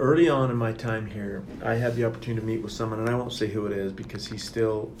 Early on in my time here, I had the opportunity to meet with someone, and I won't say who it is because he's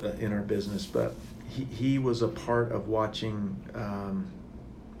still in our business, but he was a part of watching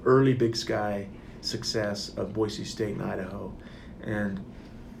early Big Sky success of Boise State and Idaho. And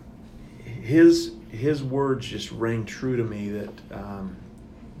his words just rang true to me that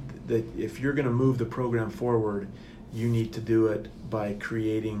that if you're going to move the program forward, you need to do it by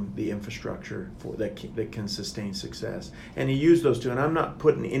creating the infrastructure that can sustain success. And he used those two. And I'm not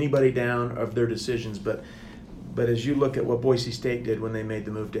putting anybody down of their decisions, but as you look at what Boise State did when they made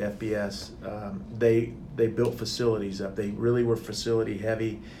the move to FBS, they built facilities up. They really were facility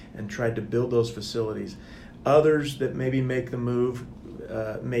heavy and tried to build those facilities. Others that maybe make the move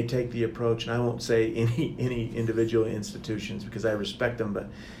may take the approach, and I won't say any individual institutions because I respect them, but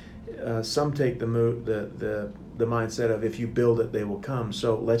some take the move, the mindset of if you build it, they will come.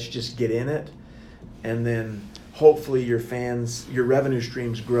 So let's just get in it, and then hopefully your revenue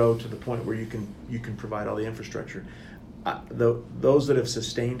streams grow to the point where you can provide all the infrastructure. Those that have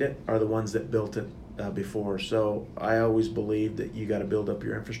sustained it are the ones that built it before. So I always believed that you got to build up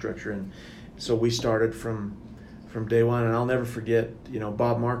your infrastructure, and so we started from day one. And I'll never forget,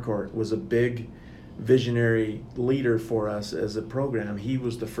 Bob Marquardt was a big visionary leader for us as a program. He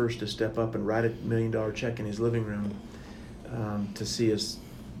was the first to step up and write $1 million check in his living room to see us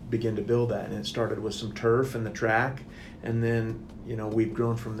begin to build that. And it started with some turf and the track, and then we've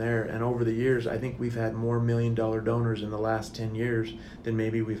grown from there. And over the years, I think we've had more $1 million donors in the last 10 years than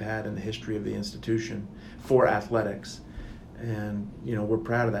maybe we've had in the history of the institution for athletics. And we're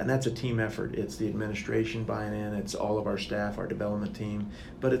proud of that, and that's a team effort. It's the administration buying in, it's all of our staff, our development team,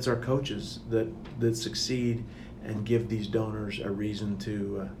 but it's our coaches that succeed and give these donors a reason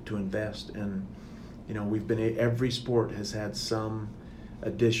to invest. And every sport has had some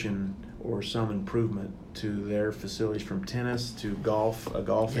addition or some improvement to their facilities, from tennis to golf, a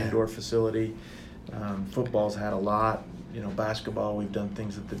golf indoor facility. Football's had a lot. Basketball, we've done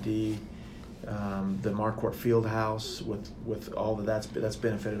things at the D. The Marquardt Fieldhouse with all of that's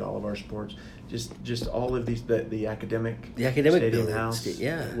benefited all of our sports. Just all of these, the academic stadium building house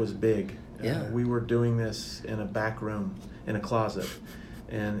was big. Yeah. We were doing this in a back room in a closet,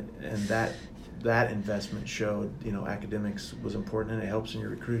 and that investment showed academics was important, and it helps in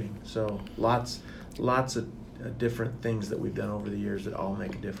your recruiting. So lots of different things that we've done over the years that all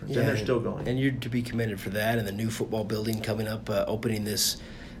make a difference, and they're still going. And you're to be commended for that, and the new football building coming up, opening this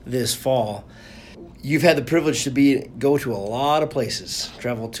fall. You've had the privilege to go to a lot of places,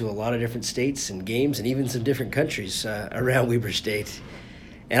 travel to a lot of different states and games, and even some different countries around Weber State.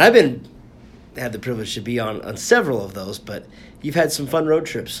 And I've had the privilege to be on several of those, but you've had some fun road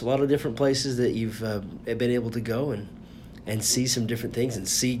trips, a lot of different places that you've been able to go and see some different things and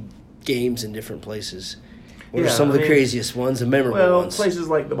see games in different places. What are some of the craziest ones and memorable ones? Places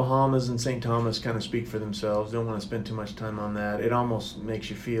like the Bahamas and St. Thomas kind of speak for themselves. Don't want to spend too much time on that. It almost makes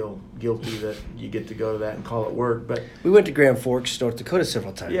you feel guilty that you get to go to that and call it work. But we went to Grand Forks, North Dakota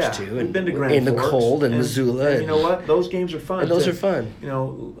several times too. We've been to Grand Forks. In the cold and Missoula. And you know what? Those games are fun. And those are fun.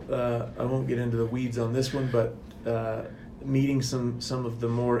 I won't get into the weeds on this one, but meeting some of the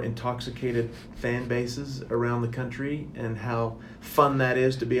more intoxicated fan bases around the country, and how fun that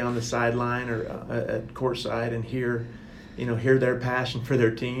is to be on the sideline or at courtside and hear their passion for their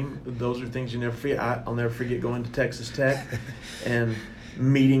team. Those are things you never forget. I'll never forget going to Texas Tech and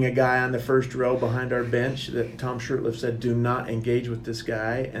meeting a guy on the first row behind our bench that Tom Shurtleff said, "Do not engage with this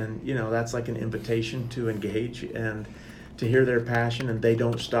guy," and that's like an invitation to engage and to hear their passion, and they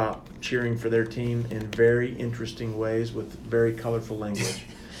don't stop cheering for their team in very interesting ways with very colorful language.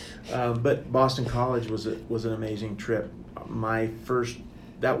 But Boston College was an amazing trip. Boston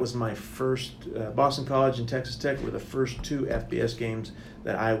College and Texas Tech were the first two FBS games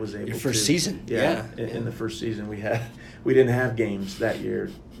that I was able to. Your first season? Yeah. In the first season we didn't have games that year,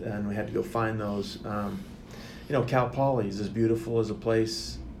 and we had to go find those. Cal Poly is as beautiful as a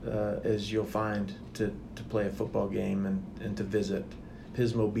place as you'll find to play a football game and to visit.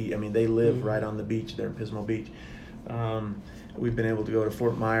 Pismo Beach, they live right on the beach there in Pismo Beach. We've been able to go to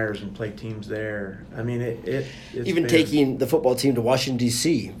Fort Myers and play teams there. It's even taking the football team to Washington,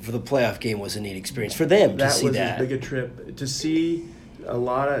 D.C. for the playoff game was a neat experience for them to see that. That was as big a trip. To see a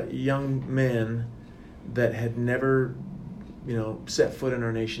lot of young men that had never set foot in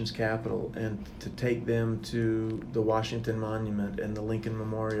our nation's capital, and to take them to the Washington Monument and the Lincoln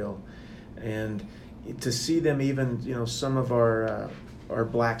Memorial, and to see them even, some of our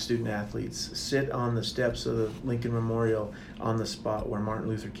black student athletes sit on the steps of the Lincoln Memorial on the spot where Martin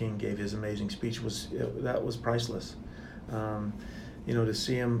Luther King gave his amazing speech that was priceless. To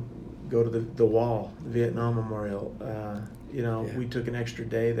see them go to the wall, the Vietnam Memorial. We took an extra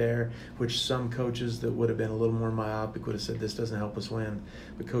day there, which some coaches that would have been a little more myopic would have said, this doesn't help us win.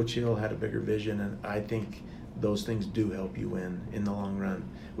 But Coach Hill had a bigger vision, and I think those things do help you win in the long run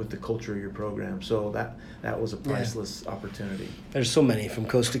with the culture of your program. So that was a priceless opportunity. There's so many from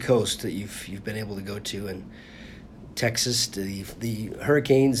coast to coast that you've been able to go to, and Texas, to the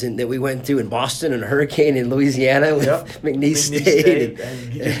hurricanes that we went through in Boston, and a hurricane in Louisiana with McNeese State.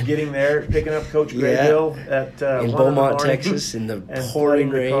 And just getting there, picking up Coach Graybill at in 1 Beaumont, in the Texas, in the and pouring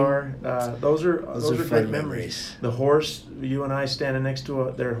the rain. car. Those are fun great memories. The horse, you and I standing next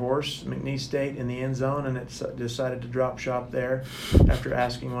to their horse, McNeese State, in the end zone, and it decided to drop shop there after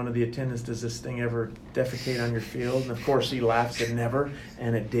asking one of the attendants, "Does this thing ever defecate on your field?" And of course he laughed, said never,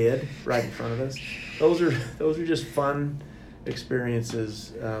 and it did right in front of us. Those are just fun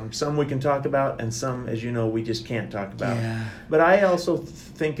experiences. Some we can talk about, and some, as you know, we just can't talk about. Yeah. But I also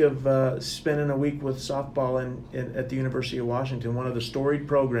think of spending a week with softball at the University of Washington, one of the storied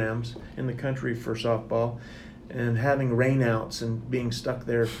programs in the country for softball, and having rainouts and being stuck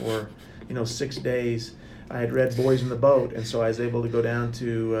there for 6 days. I had read Boys in the Boat, and so I was able to go down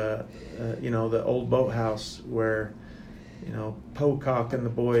to the old boathouse where Pocock and the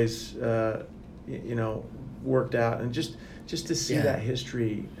boys worked out, and just to see that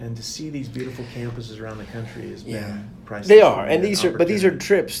history and to see these beautiful campuses around the country has been priceless. They are, and these are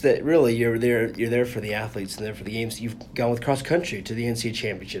trips that really you're there for the athletes and there for the games. You've gone with cross country to the NCAA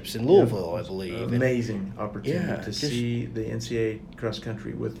championships in Louisville, I believe. Amazing opportunity to see the NCAA cross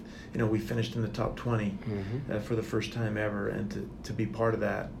country with we finished in the top 20 for the first time ever, and to be part of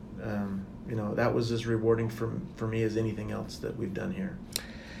that, that was as rewarding for me as anything else that we've done here.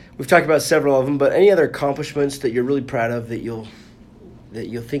 We've talked about several of them, but any other accomplishments that you're really proud of that you'll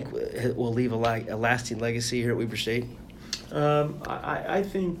think will leave a lasting legacy here at Weber State? I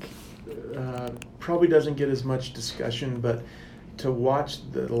think probably doesn't get as much discussion, but to watch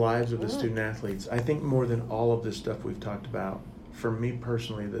the lives of the student athletes, I think more than all of this stuff we've talked about, for me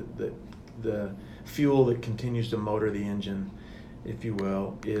personally, the fuel that continues to motor the engine, if you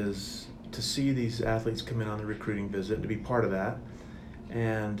will, is to see these athletes come in on the recruiting visit, to be part of that,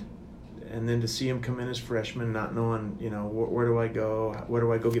 and then to see them come in as freshmen, not knowing, where do I go? Where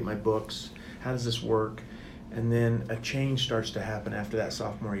do I go get my books? How does this work? And then a change starts to happen after that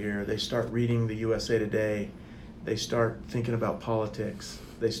sophomore year. They start reading the USA Today. They start thinking about politics.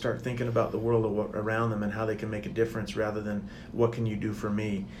 They start thinking about the world around them and how they can make a difference rather than what can you do for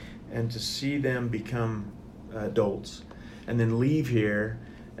me. And to see them become adults and then leave here,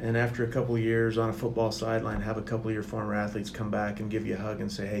 and after a couple of years on a football sideline, have a couple of your former athletes come back and give you a hug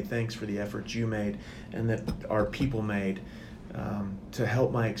and say, hey, thanks for the efforts you made and that our people made to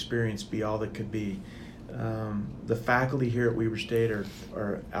help my experience be all that could be. The faculty here at Weber State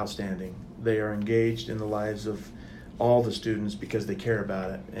are outstanding. They are engaged in the lives of all the students because they care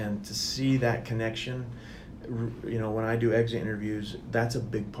about it. And to see that connection, when I do exit interviews, that's a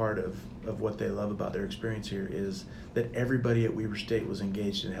big part of what they love about their experience here, is that everybody at Weber State was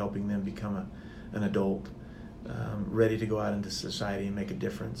engaged in helping them become an adult, ready to go out into society and make a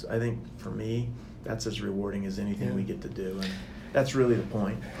difference. I think for me, that's as rewarding as anything we get to do. And that's really the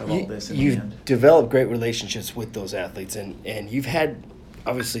point of all this in the end. You've developed great relationships with those athletes, and you've had,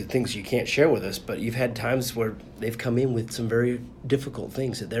 obviously, things you can't share with us, but you've had times where they've come in with some very difficult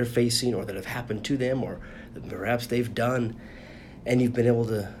things that they're facing or that have happened to them or that perhaps they've done, and you've been able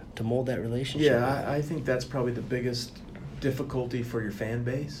to mold that relationship. Yeah, I think that's probably the biggest difficulty for your fan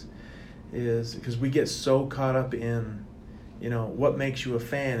base, is because we get so caught up in, what makes you a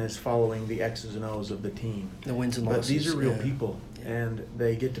fan is following the X's and O's of the team. The wins and losses. But these are real people, and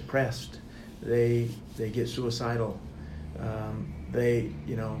they get depressed. They get suicidal. Their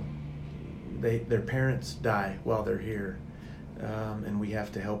parents die while they're here, and we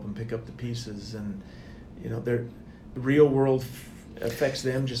have to help them pick up the pieces. And their real world affects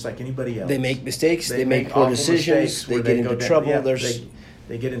them just like anybody else. They make mistakes. They make poor decisions. They get into trouble.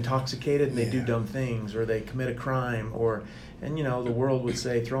 They get intoxicated and they do dumb things, or they commit a crime, and the world would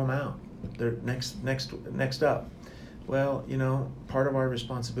say throw them out. They're next up. Well, part of our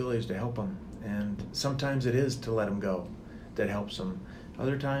responsibility is to help them, and sometimes it is to let them go that helps them.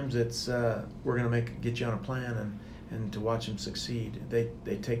 Other times it's we're going to get you on a plan and to watch them succeed.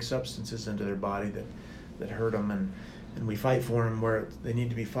 They take substances into their body that hurt them, and we fight for them where they need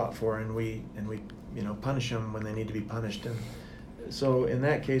to be fought for, and we punish them when they need to be punished. And so in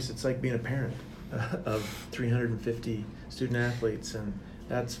that case, it's like being a parent of 350 student athletes, and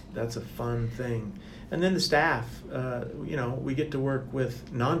that's a fun thing. And then the staff, we get to work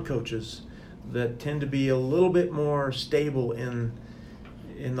with non-coaches that tend to be a little bit more stable in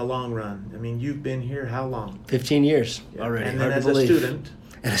the long run. I mean, you've been here how long? 15 years already. And then as a student.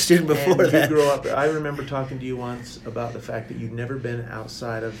 And a student before and that. You grow up. I remember talking to you once about the fact that you'd never been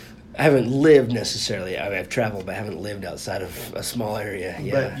outside of I haven't lived necessarily. I mean, I've traveled, but I haven't lived outside of a small area.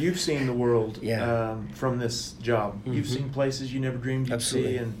 Yeah. But you've seen the world from this job. Mm-hmm. You've seen places you never dreamed you'd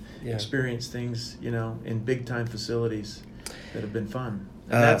Absolutely. see, and experienced things, in big time facilities that have been fun.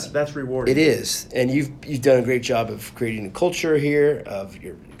 And that's rewarding. It is, and you've done a great job of creating a culture here, of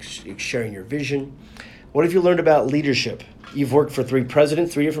sharing your vision. What have you learned about leadership? You've worked for three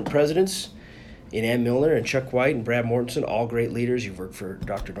different presidents, in Ann Milner and Chuck White and Brad Mortensen, all great leaders. You've worked for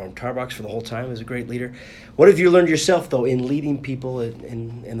Dr. Norm Tarbox for the whole time as a great leader. What have you learned yourself, though, in leading people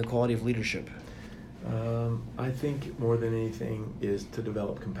in the quality of leadership? I think more than anything is to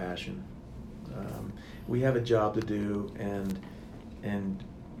develop compassion. We have a job to do, and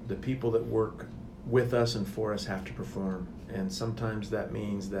the people that work with us and for us have to perform. And sometimes that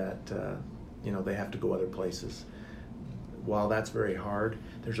means that they have to go other places. While that's very hard,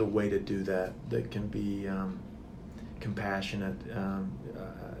 there's a way to do that can be compassionate.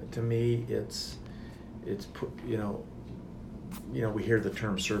 To me, it's we hear the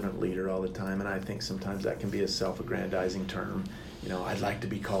term servant leader all the time, and I think sometimes that can be a self-aggrandizing term. I'd like to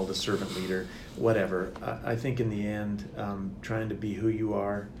be called a servant leader, whatever. I think in the end, trying to be who you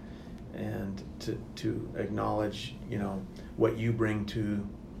are and to acknowledge, what you bring to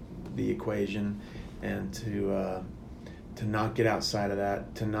the equation, and to not get outside of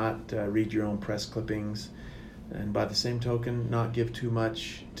that, to not read your own press clippings, and by the same token, not give too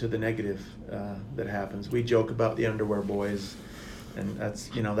much to the negative that happens. We joke about the underwear boys, and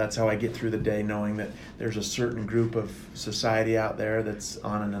that's how I get through the day, knowing that there's a certain group of society out there that's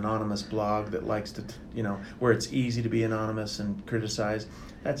on an anonymous blog that likes to, where it's easy to be anonymous and criticize.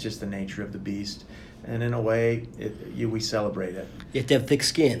 That's just the nature of the beast. And in a way, we celebrate it. You have to have thick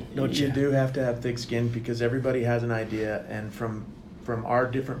skin, don't you? You do have to have thick skin, because everybody has an idea, and from our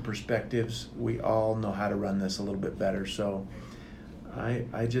different perspectives, we all know how to run this a little bit better. So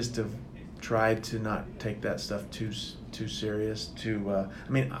I just have tried to not take that stuff too serious.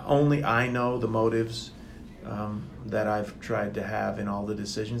 Only I know the motives that I've tried to have in all the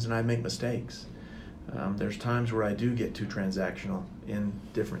decisions, and I make mistakes. There's times where I do get too transactional in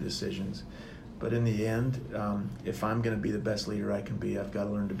different decisions. But in the end, if I'm going to be the best leader I can be, I've got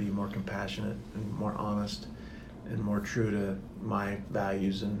to learn to be more compassionate and more honest and more true to my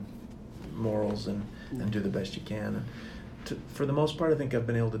values and morals, and do the best you can. And for the most part, I think I've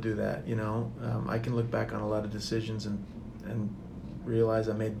been able to do that. I can look back on a lot of decisions and realize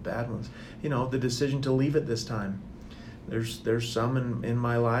I made bad ones. The decision to leave at this time. There's some in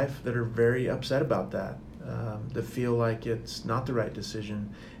my life that are very upset about that, that feel like it's not the right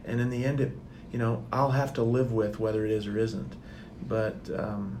decision. And in the end, I'll have to live with whether it is or isn't. But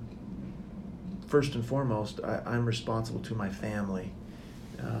first and foremost, I'm responsible to my family,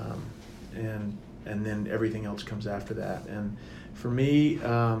 and then everything else comes after that. And for me,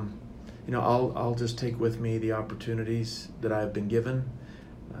 I'll just take with me the opportunities that I've been given,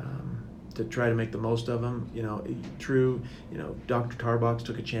 to try to make the most of them. Dr. Tarbox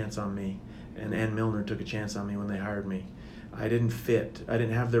took a chance on me, and Ann Milner took a chance on me when they hired me. I didn't fit. I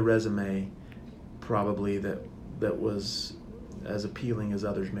didn't have the resume probably that was as appealing as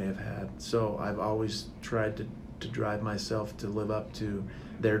others may have had. So I've always tried to drive myself to live up to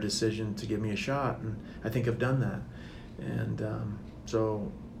their decision to give me a shot, and I think I've done that. And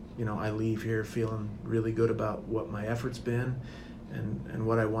so I leave here feeling really good about what my effort's been, and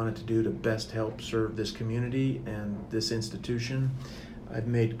what I wanted to do to best help serve this community and this institution. I've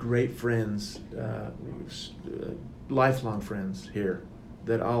made great friends, lifelong friends here,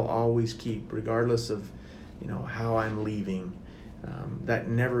 that I'll always keep, regardless of, how I'm leaving. That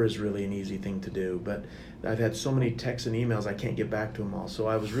never is really an easy thing to do, but I've had so many texts and emails, I can't get back to them all. So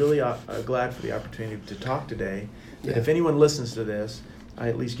I was really glad for the opportunity to talk today. Yeah. If anyone listens to this, I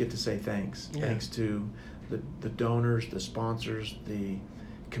at least get to say thanks. Yeah. Thanks to the donors, the sponsors, the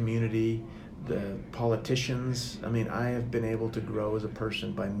community, the politicians. I have been able to grow as a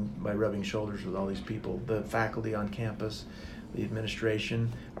person by rubbing shoulders with all these people, the faculty on campus, the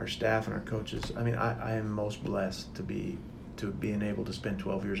administration, our staff, and our coaches. I am most blessed to being able to spend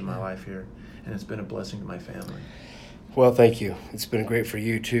 12 years of my life here, and it's been a blessing to my family. Well, thank you. It's been great for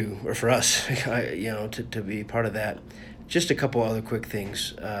you too, or for us, to be part of that. Just a couple other quick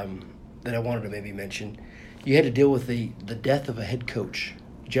things that I wanted to maybe mention. You had to deal with the death of a head coach,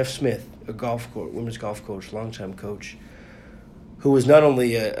 Jeff Smith, a women's golf coach, longtime coach, who was not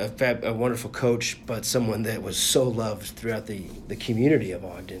only a wonderful coach, but someone that was so loved throughout the community of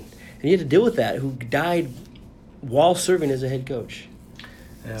Ogden. And you had to deal with that, who died while serving as a head coach.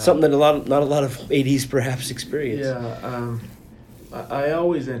 Yeah. Something that not a lot of ADs perhaps experience. Yeah, I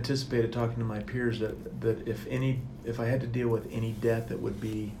always anticipated talking to my peers that if any if I had to deal with any death, it would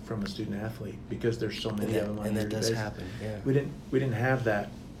be from a student athlete, because there's so many of them. And that does happen. Yeah. We didn't have that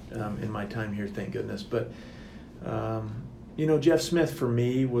in my time here, thank goodness. But Jeff Smith for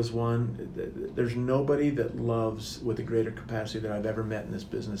me was one. There's nobody that loves with a greater capacity that I've ever met in this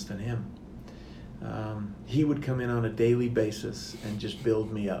business than him. He would come in on a daily basis and just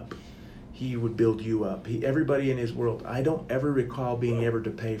build me up. He would build you up. Everybody in his world. I don't ever recall being able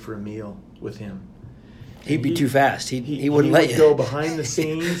to pay for a meal with him. He'd be too fast. He wouldn't let you. He would go behind the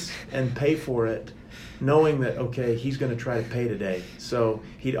scenes and pay for it, knowing that, okay, he's going to try to pay today. So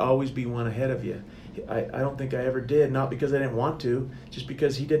he'd always be one ahead of you. I don't think I ever did, not because I didn't want to, just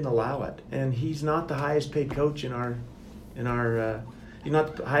because he didn't allow it. And he's not the highest paid coach in our he's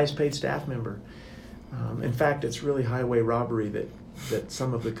not the highest paid staff member. In fact, it's really highway robbery that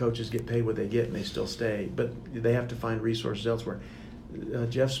some of the coaches get paid what they get and they still stay, but they have to find resources elsewhere.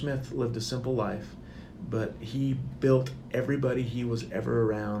 Jeff Smith lived a simple life, but he built everybody he was ever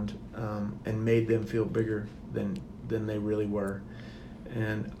around and made them feel bigger than they really were.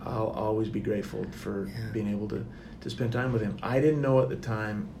 And I'll always be grateful for being able to spend time with him. I didn't know at the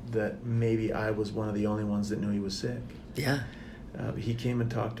time that maybe I was one of the only ones that knew he was sick. Yeah. He came and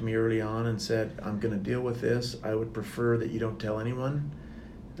talked to me early on and said, I'm going to deal with this. I would prefer that you don't tell anyone.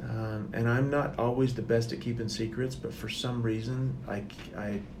 And I'm not always the best at keeping secrets, but for some reason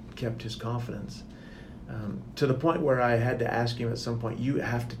I kept his confidence. To the point where I had to ask him at some point, you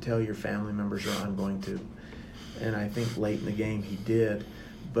have to tell your family members or I'm going to. And I think late in the game he did.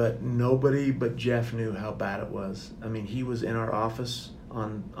 But nobody but Jeff knew how bad it was. I mean, he was in our office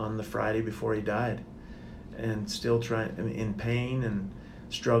on the Friday before he died, and still in pain and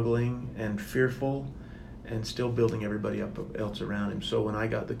struggling and fearful, and still building everybody up else around him. So when I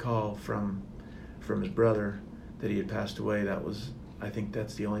got the call from his brother that he had passed away, I think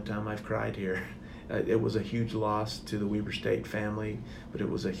that's the only time I've cried here. It was a huge loss to the Weber State family, but it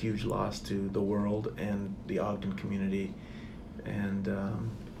was a huge loss to the world and the Ogden community, and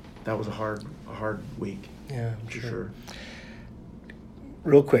that was a hard week. Yeah, for sure.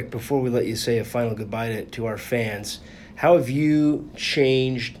 Real quick, before we let you say a final goodbye to our fans, how have you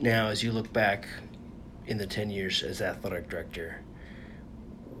changed now as you look back in the 10 years as athletic director?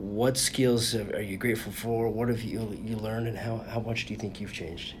 What skills are you grateful for? What have you learned, and how much do you think you've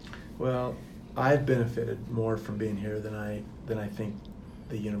changed? Well, I've benefited more from being here than I think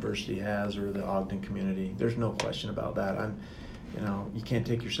the university has, or the Ogden community. There's no question about that. You can't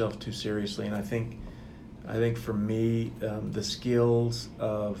take yourself too seriously, and I think for me, the skills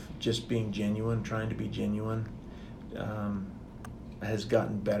of just being genuine, trying to be genuine, has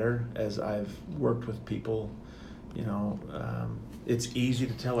gotten better as I've worked with people. It's easy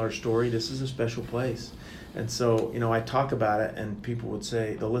to tell our story. This is a special place. And so, I talk about it, and people would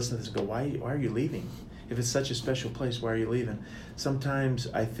say, they'll listen to this and go, why are you leaving? If it's such a special place, why are you leaving? Sometimes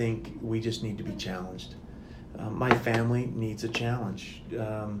I think we just need to be challenged. My family needs a challenge.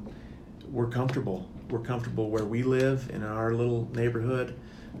 We're comfortable. We're comfortable where we live, in our little neighborhood.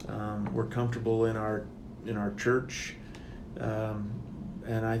 We're comfortable in our church.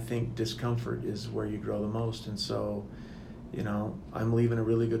 And I think discomfort is where you grow the most. And so, I'm leaving a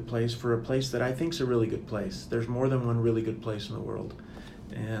really good place for a place that I think is a really good place. There's more than one really good place in the world.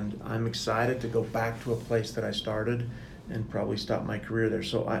 And I'm excited to go back to a place that I started and probably stop my career there.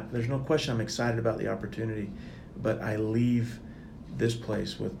 So there's no question I'm excited about the opportunity, but I leave this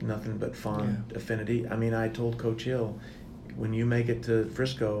place with nothing but fond affinity. I mean, I told Coach Hill, when you make it to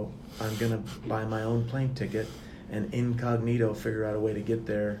Frisco, I'm going to buy my own plane ticket and incognito figure out a way to get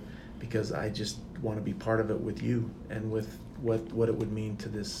there, because I just want to be part of it with you and with what it would mean to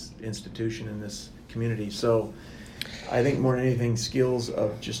this institution and this community. So I think more than anything, skills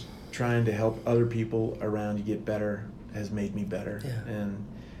of just trying to help other people around you get better has made me better. Yeah. And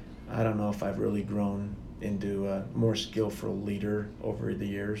I don't know if I've really grown into a more skillful leader over the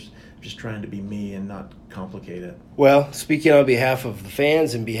years, just trying to be me and not complicate it. Well, speaking on behalf of the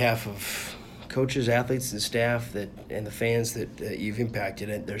fans and behalf of coaches, athletes, and staff and the fans that you've impacted,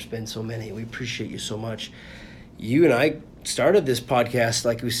 and there's been so many, we appreciate you so much. You and I started this podcast,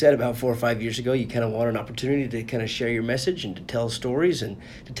 like we said, about 4 or 5 years ago. You kind of wanted an opportunity to kind of share your message and to tell stories and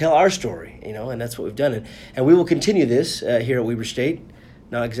to tell our story, and that's what we've done. And we will continue this here at Weber State.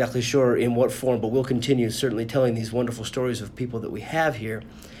 Not exactly sure in what form, but we'll continue certainly telling these wonderful stories of people that we have here.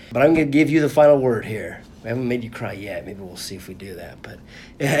 But I'm going to give you the final word here. We haven't made you cry yet. Maybe we'll see if we do that. But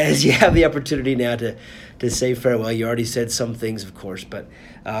as you have the opportunity now to say farewell, you already said some things, of course, but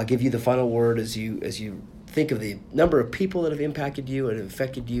I'll give you the final word as you think of the number of people that have impacted you and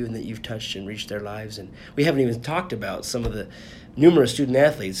affected you and that you've touched and reached their lives. And we haven't even talked about some of the numerous student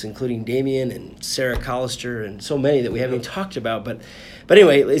athletes, including Damien and Sarah Collister and so many that we haven't even talked about. But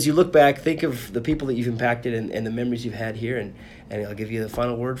anyway, as you look back, think of the people that you've impacted and the memories you've had here, and I'll give you the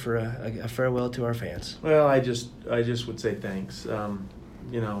final word for a farewell to our fans. Well, I just would say thanks.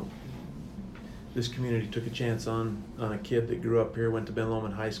 This community took a chance on a kid that grew up here, went to Ben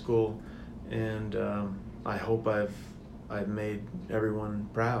Lomond High School, and I hope I've made everyone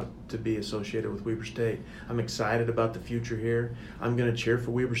proud to be associated with Weber State. I'm excited about the future here. I'm going to cheer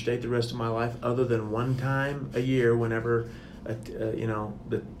for Weber State the rest of my life, other than one time a year whenever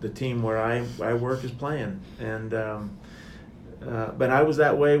the team where I work is playing. And but I was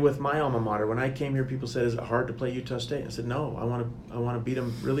that way with my alma mater. When I came here, people said, "Is it hard to play Utah State?" I said, "No, I want to beat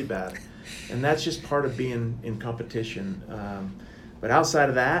them really bad," and that's just part of being in competition. But outside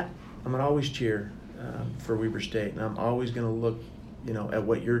of that, I'm gonna always cheer for Weber State, and I'm always gonna look, at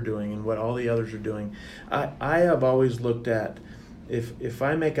what you're doing and what all the others are doing. I have always looked at if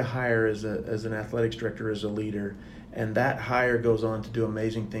I make a hire as an athletics director, as a leader, and that hire goes on to do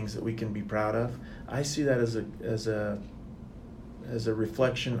amazing things that we can be proud of, I see that as a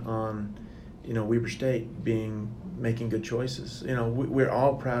reflection on, Weber State making good choices. We're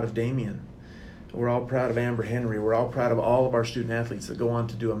all proud of Damien. We're all proud of Amber Henry. We're all proud of all of our student athletes that go on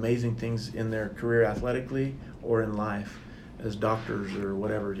to do amazing things in their career athletically or in life as doctors or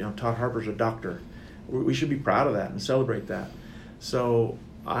whatever. Todd Harper's a doctor. We should be proud of that and celebrate that. So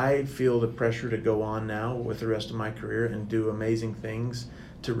I feel the pressure to go on now with the rest of my career and do amazing things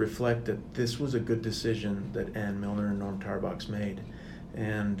to reflect that this was a good decision that Ann Milner and Norm Tarbox made.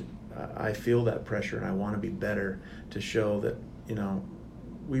 And I feel that pressure, and I want to be better to show that,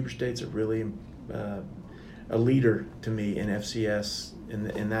 Weber State's a really a leader to me in FCS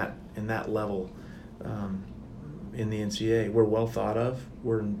in that level. In the NCAA, we're well thought of.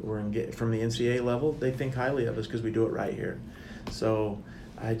 We're from the NCAA level. They think highly of us because we do it right here. So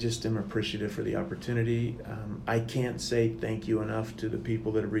I just am appreciative for the opportunity. I can't say thank you enough to the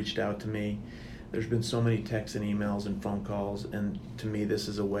people that have reached out to me. There's been so many texts and emails and phone calls, and to me, this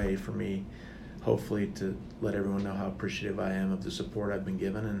is a way for me, hopefully, to let everyone know how appreciative I am of the support I've been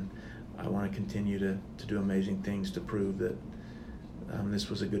given, and I want to continue to do amazing things to prove that this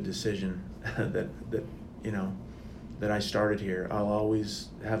was a good decision. that I started here. I'll always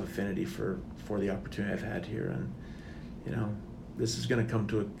have affinity for the opportunity I've had here, and this is going to come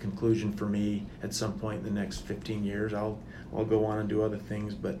to a conclusion for me at some point in the next 15 years. I'll go on and do other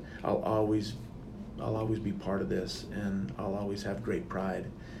things, but I'll always be part of this, and I'll always have great pride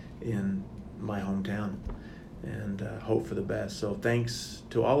in my hometown and hope for the best. So thanks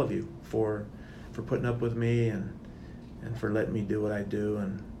to all of you for putting up with me and for letting me do what I do,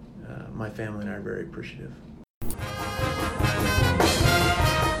 and my family and I are very appreciative.